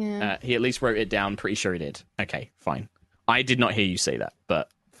okay. Yeah. He at least wrote it down. Pretty sure he did. Okay, fine. I did not hear you say that, but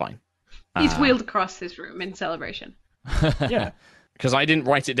fine. He's wheeled across his room in celebration. Yeah. Because I didn't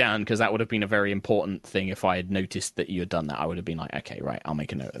write it down because that would have been a very important thing if I had noticed that you had done that. I would have been like, okay, right, I'll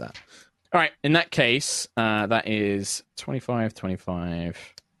make a note of that. All right, in that case, that is 25.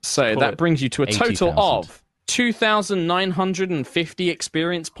 So that brings you to a total of 2,950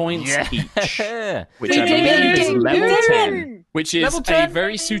 experience points each. Which I believe is level 10. Which is a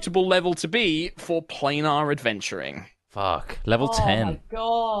very suitable level to be for planar adventuring. Fuck. Level 10. Oh my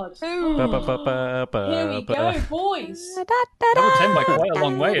god. Here we go, boys. Level 10 by quite a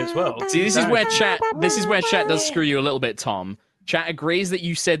long way as well. See, this is where chat does screw you a little bit, Tom. Chat agrees that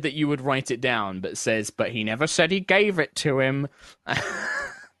you said that you would write it down, but he never said he gave it to him.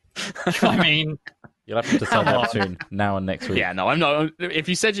 I mean, you'll have to decide that between now and next week. Yeah, no, I'm not. If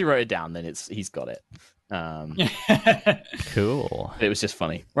you said you wrote it down, then he's got it. Cool. It was just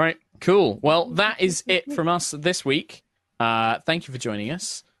funny, right? Cool. Well, that is it from us this week. Thank you for joining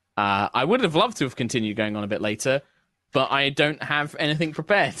us. I would have loved to have continued going on a bit later, but I don't have anything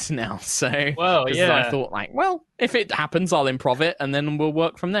prepared now. So, I thought, if it happens, I'll improv it, and then we'll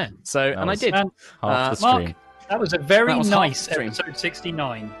work from there. So, and I did. Half the stream. Mark, that was a very nice episode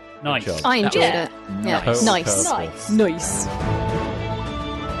 69. Nice. I enjoyed it. Yeah, Nice. nice.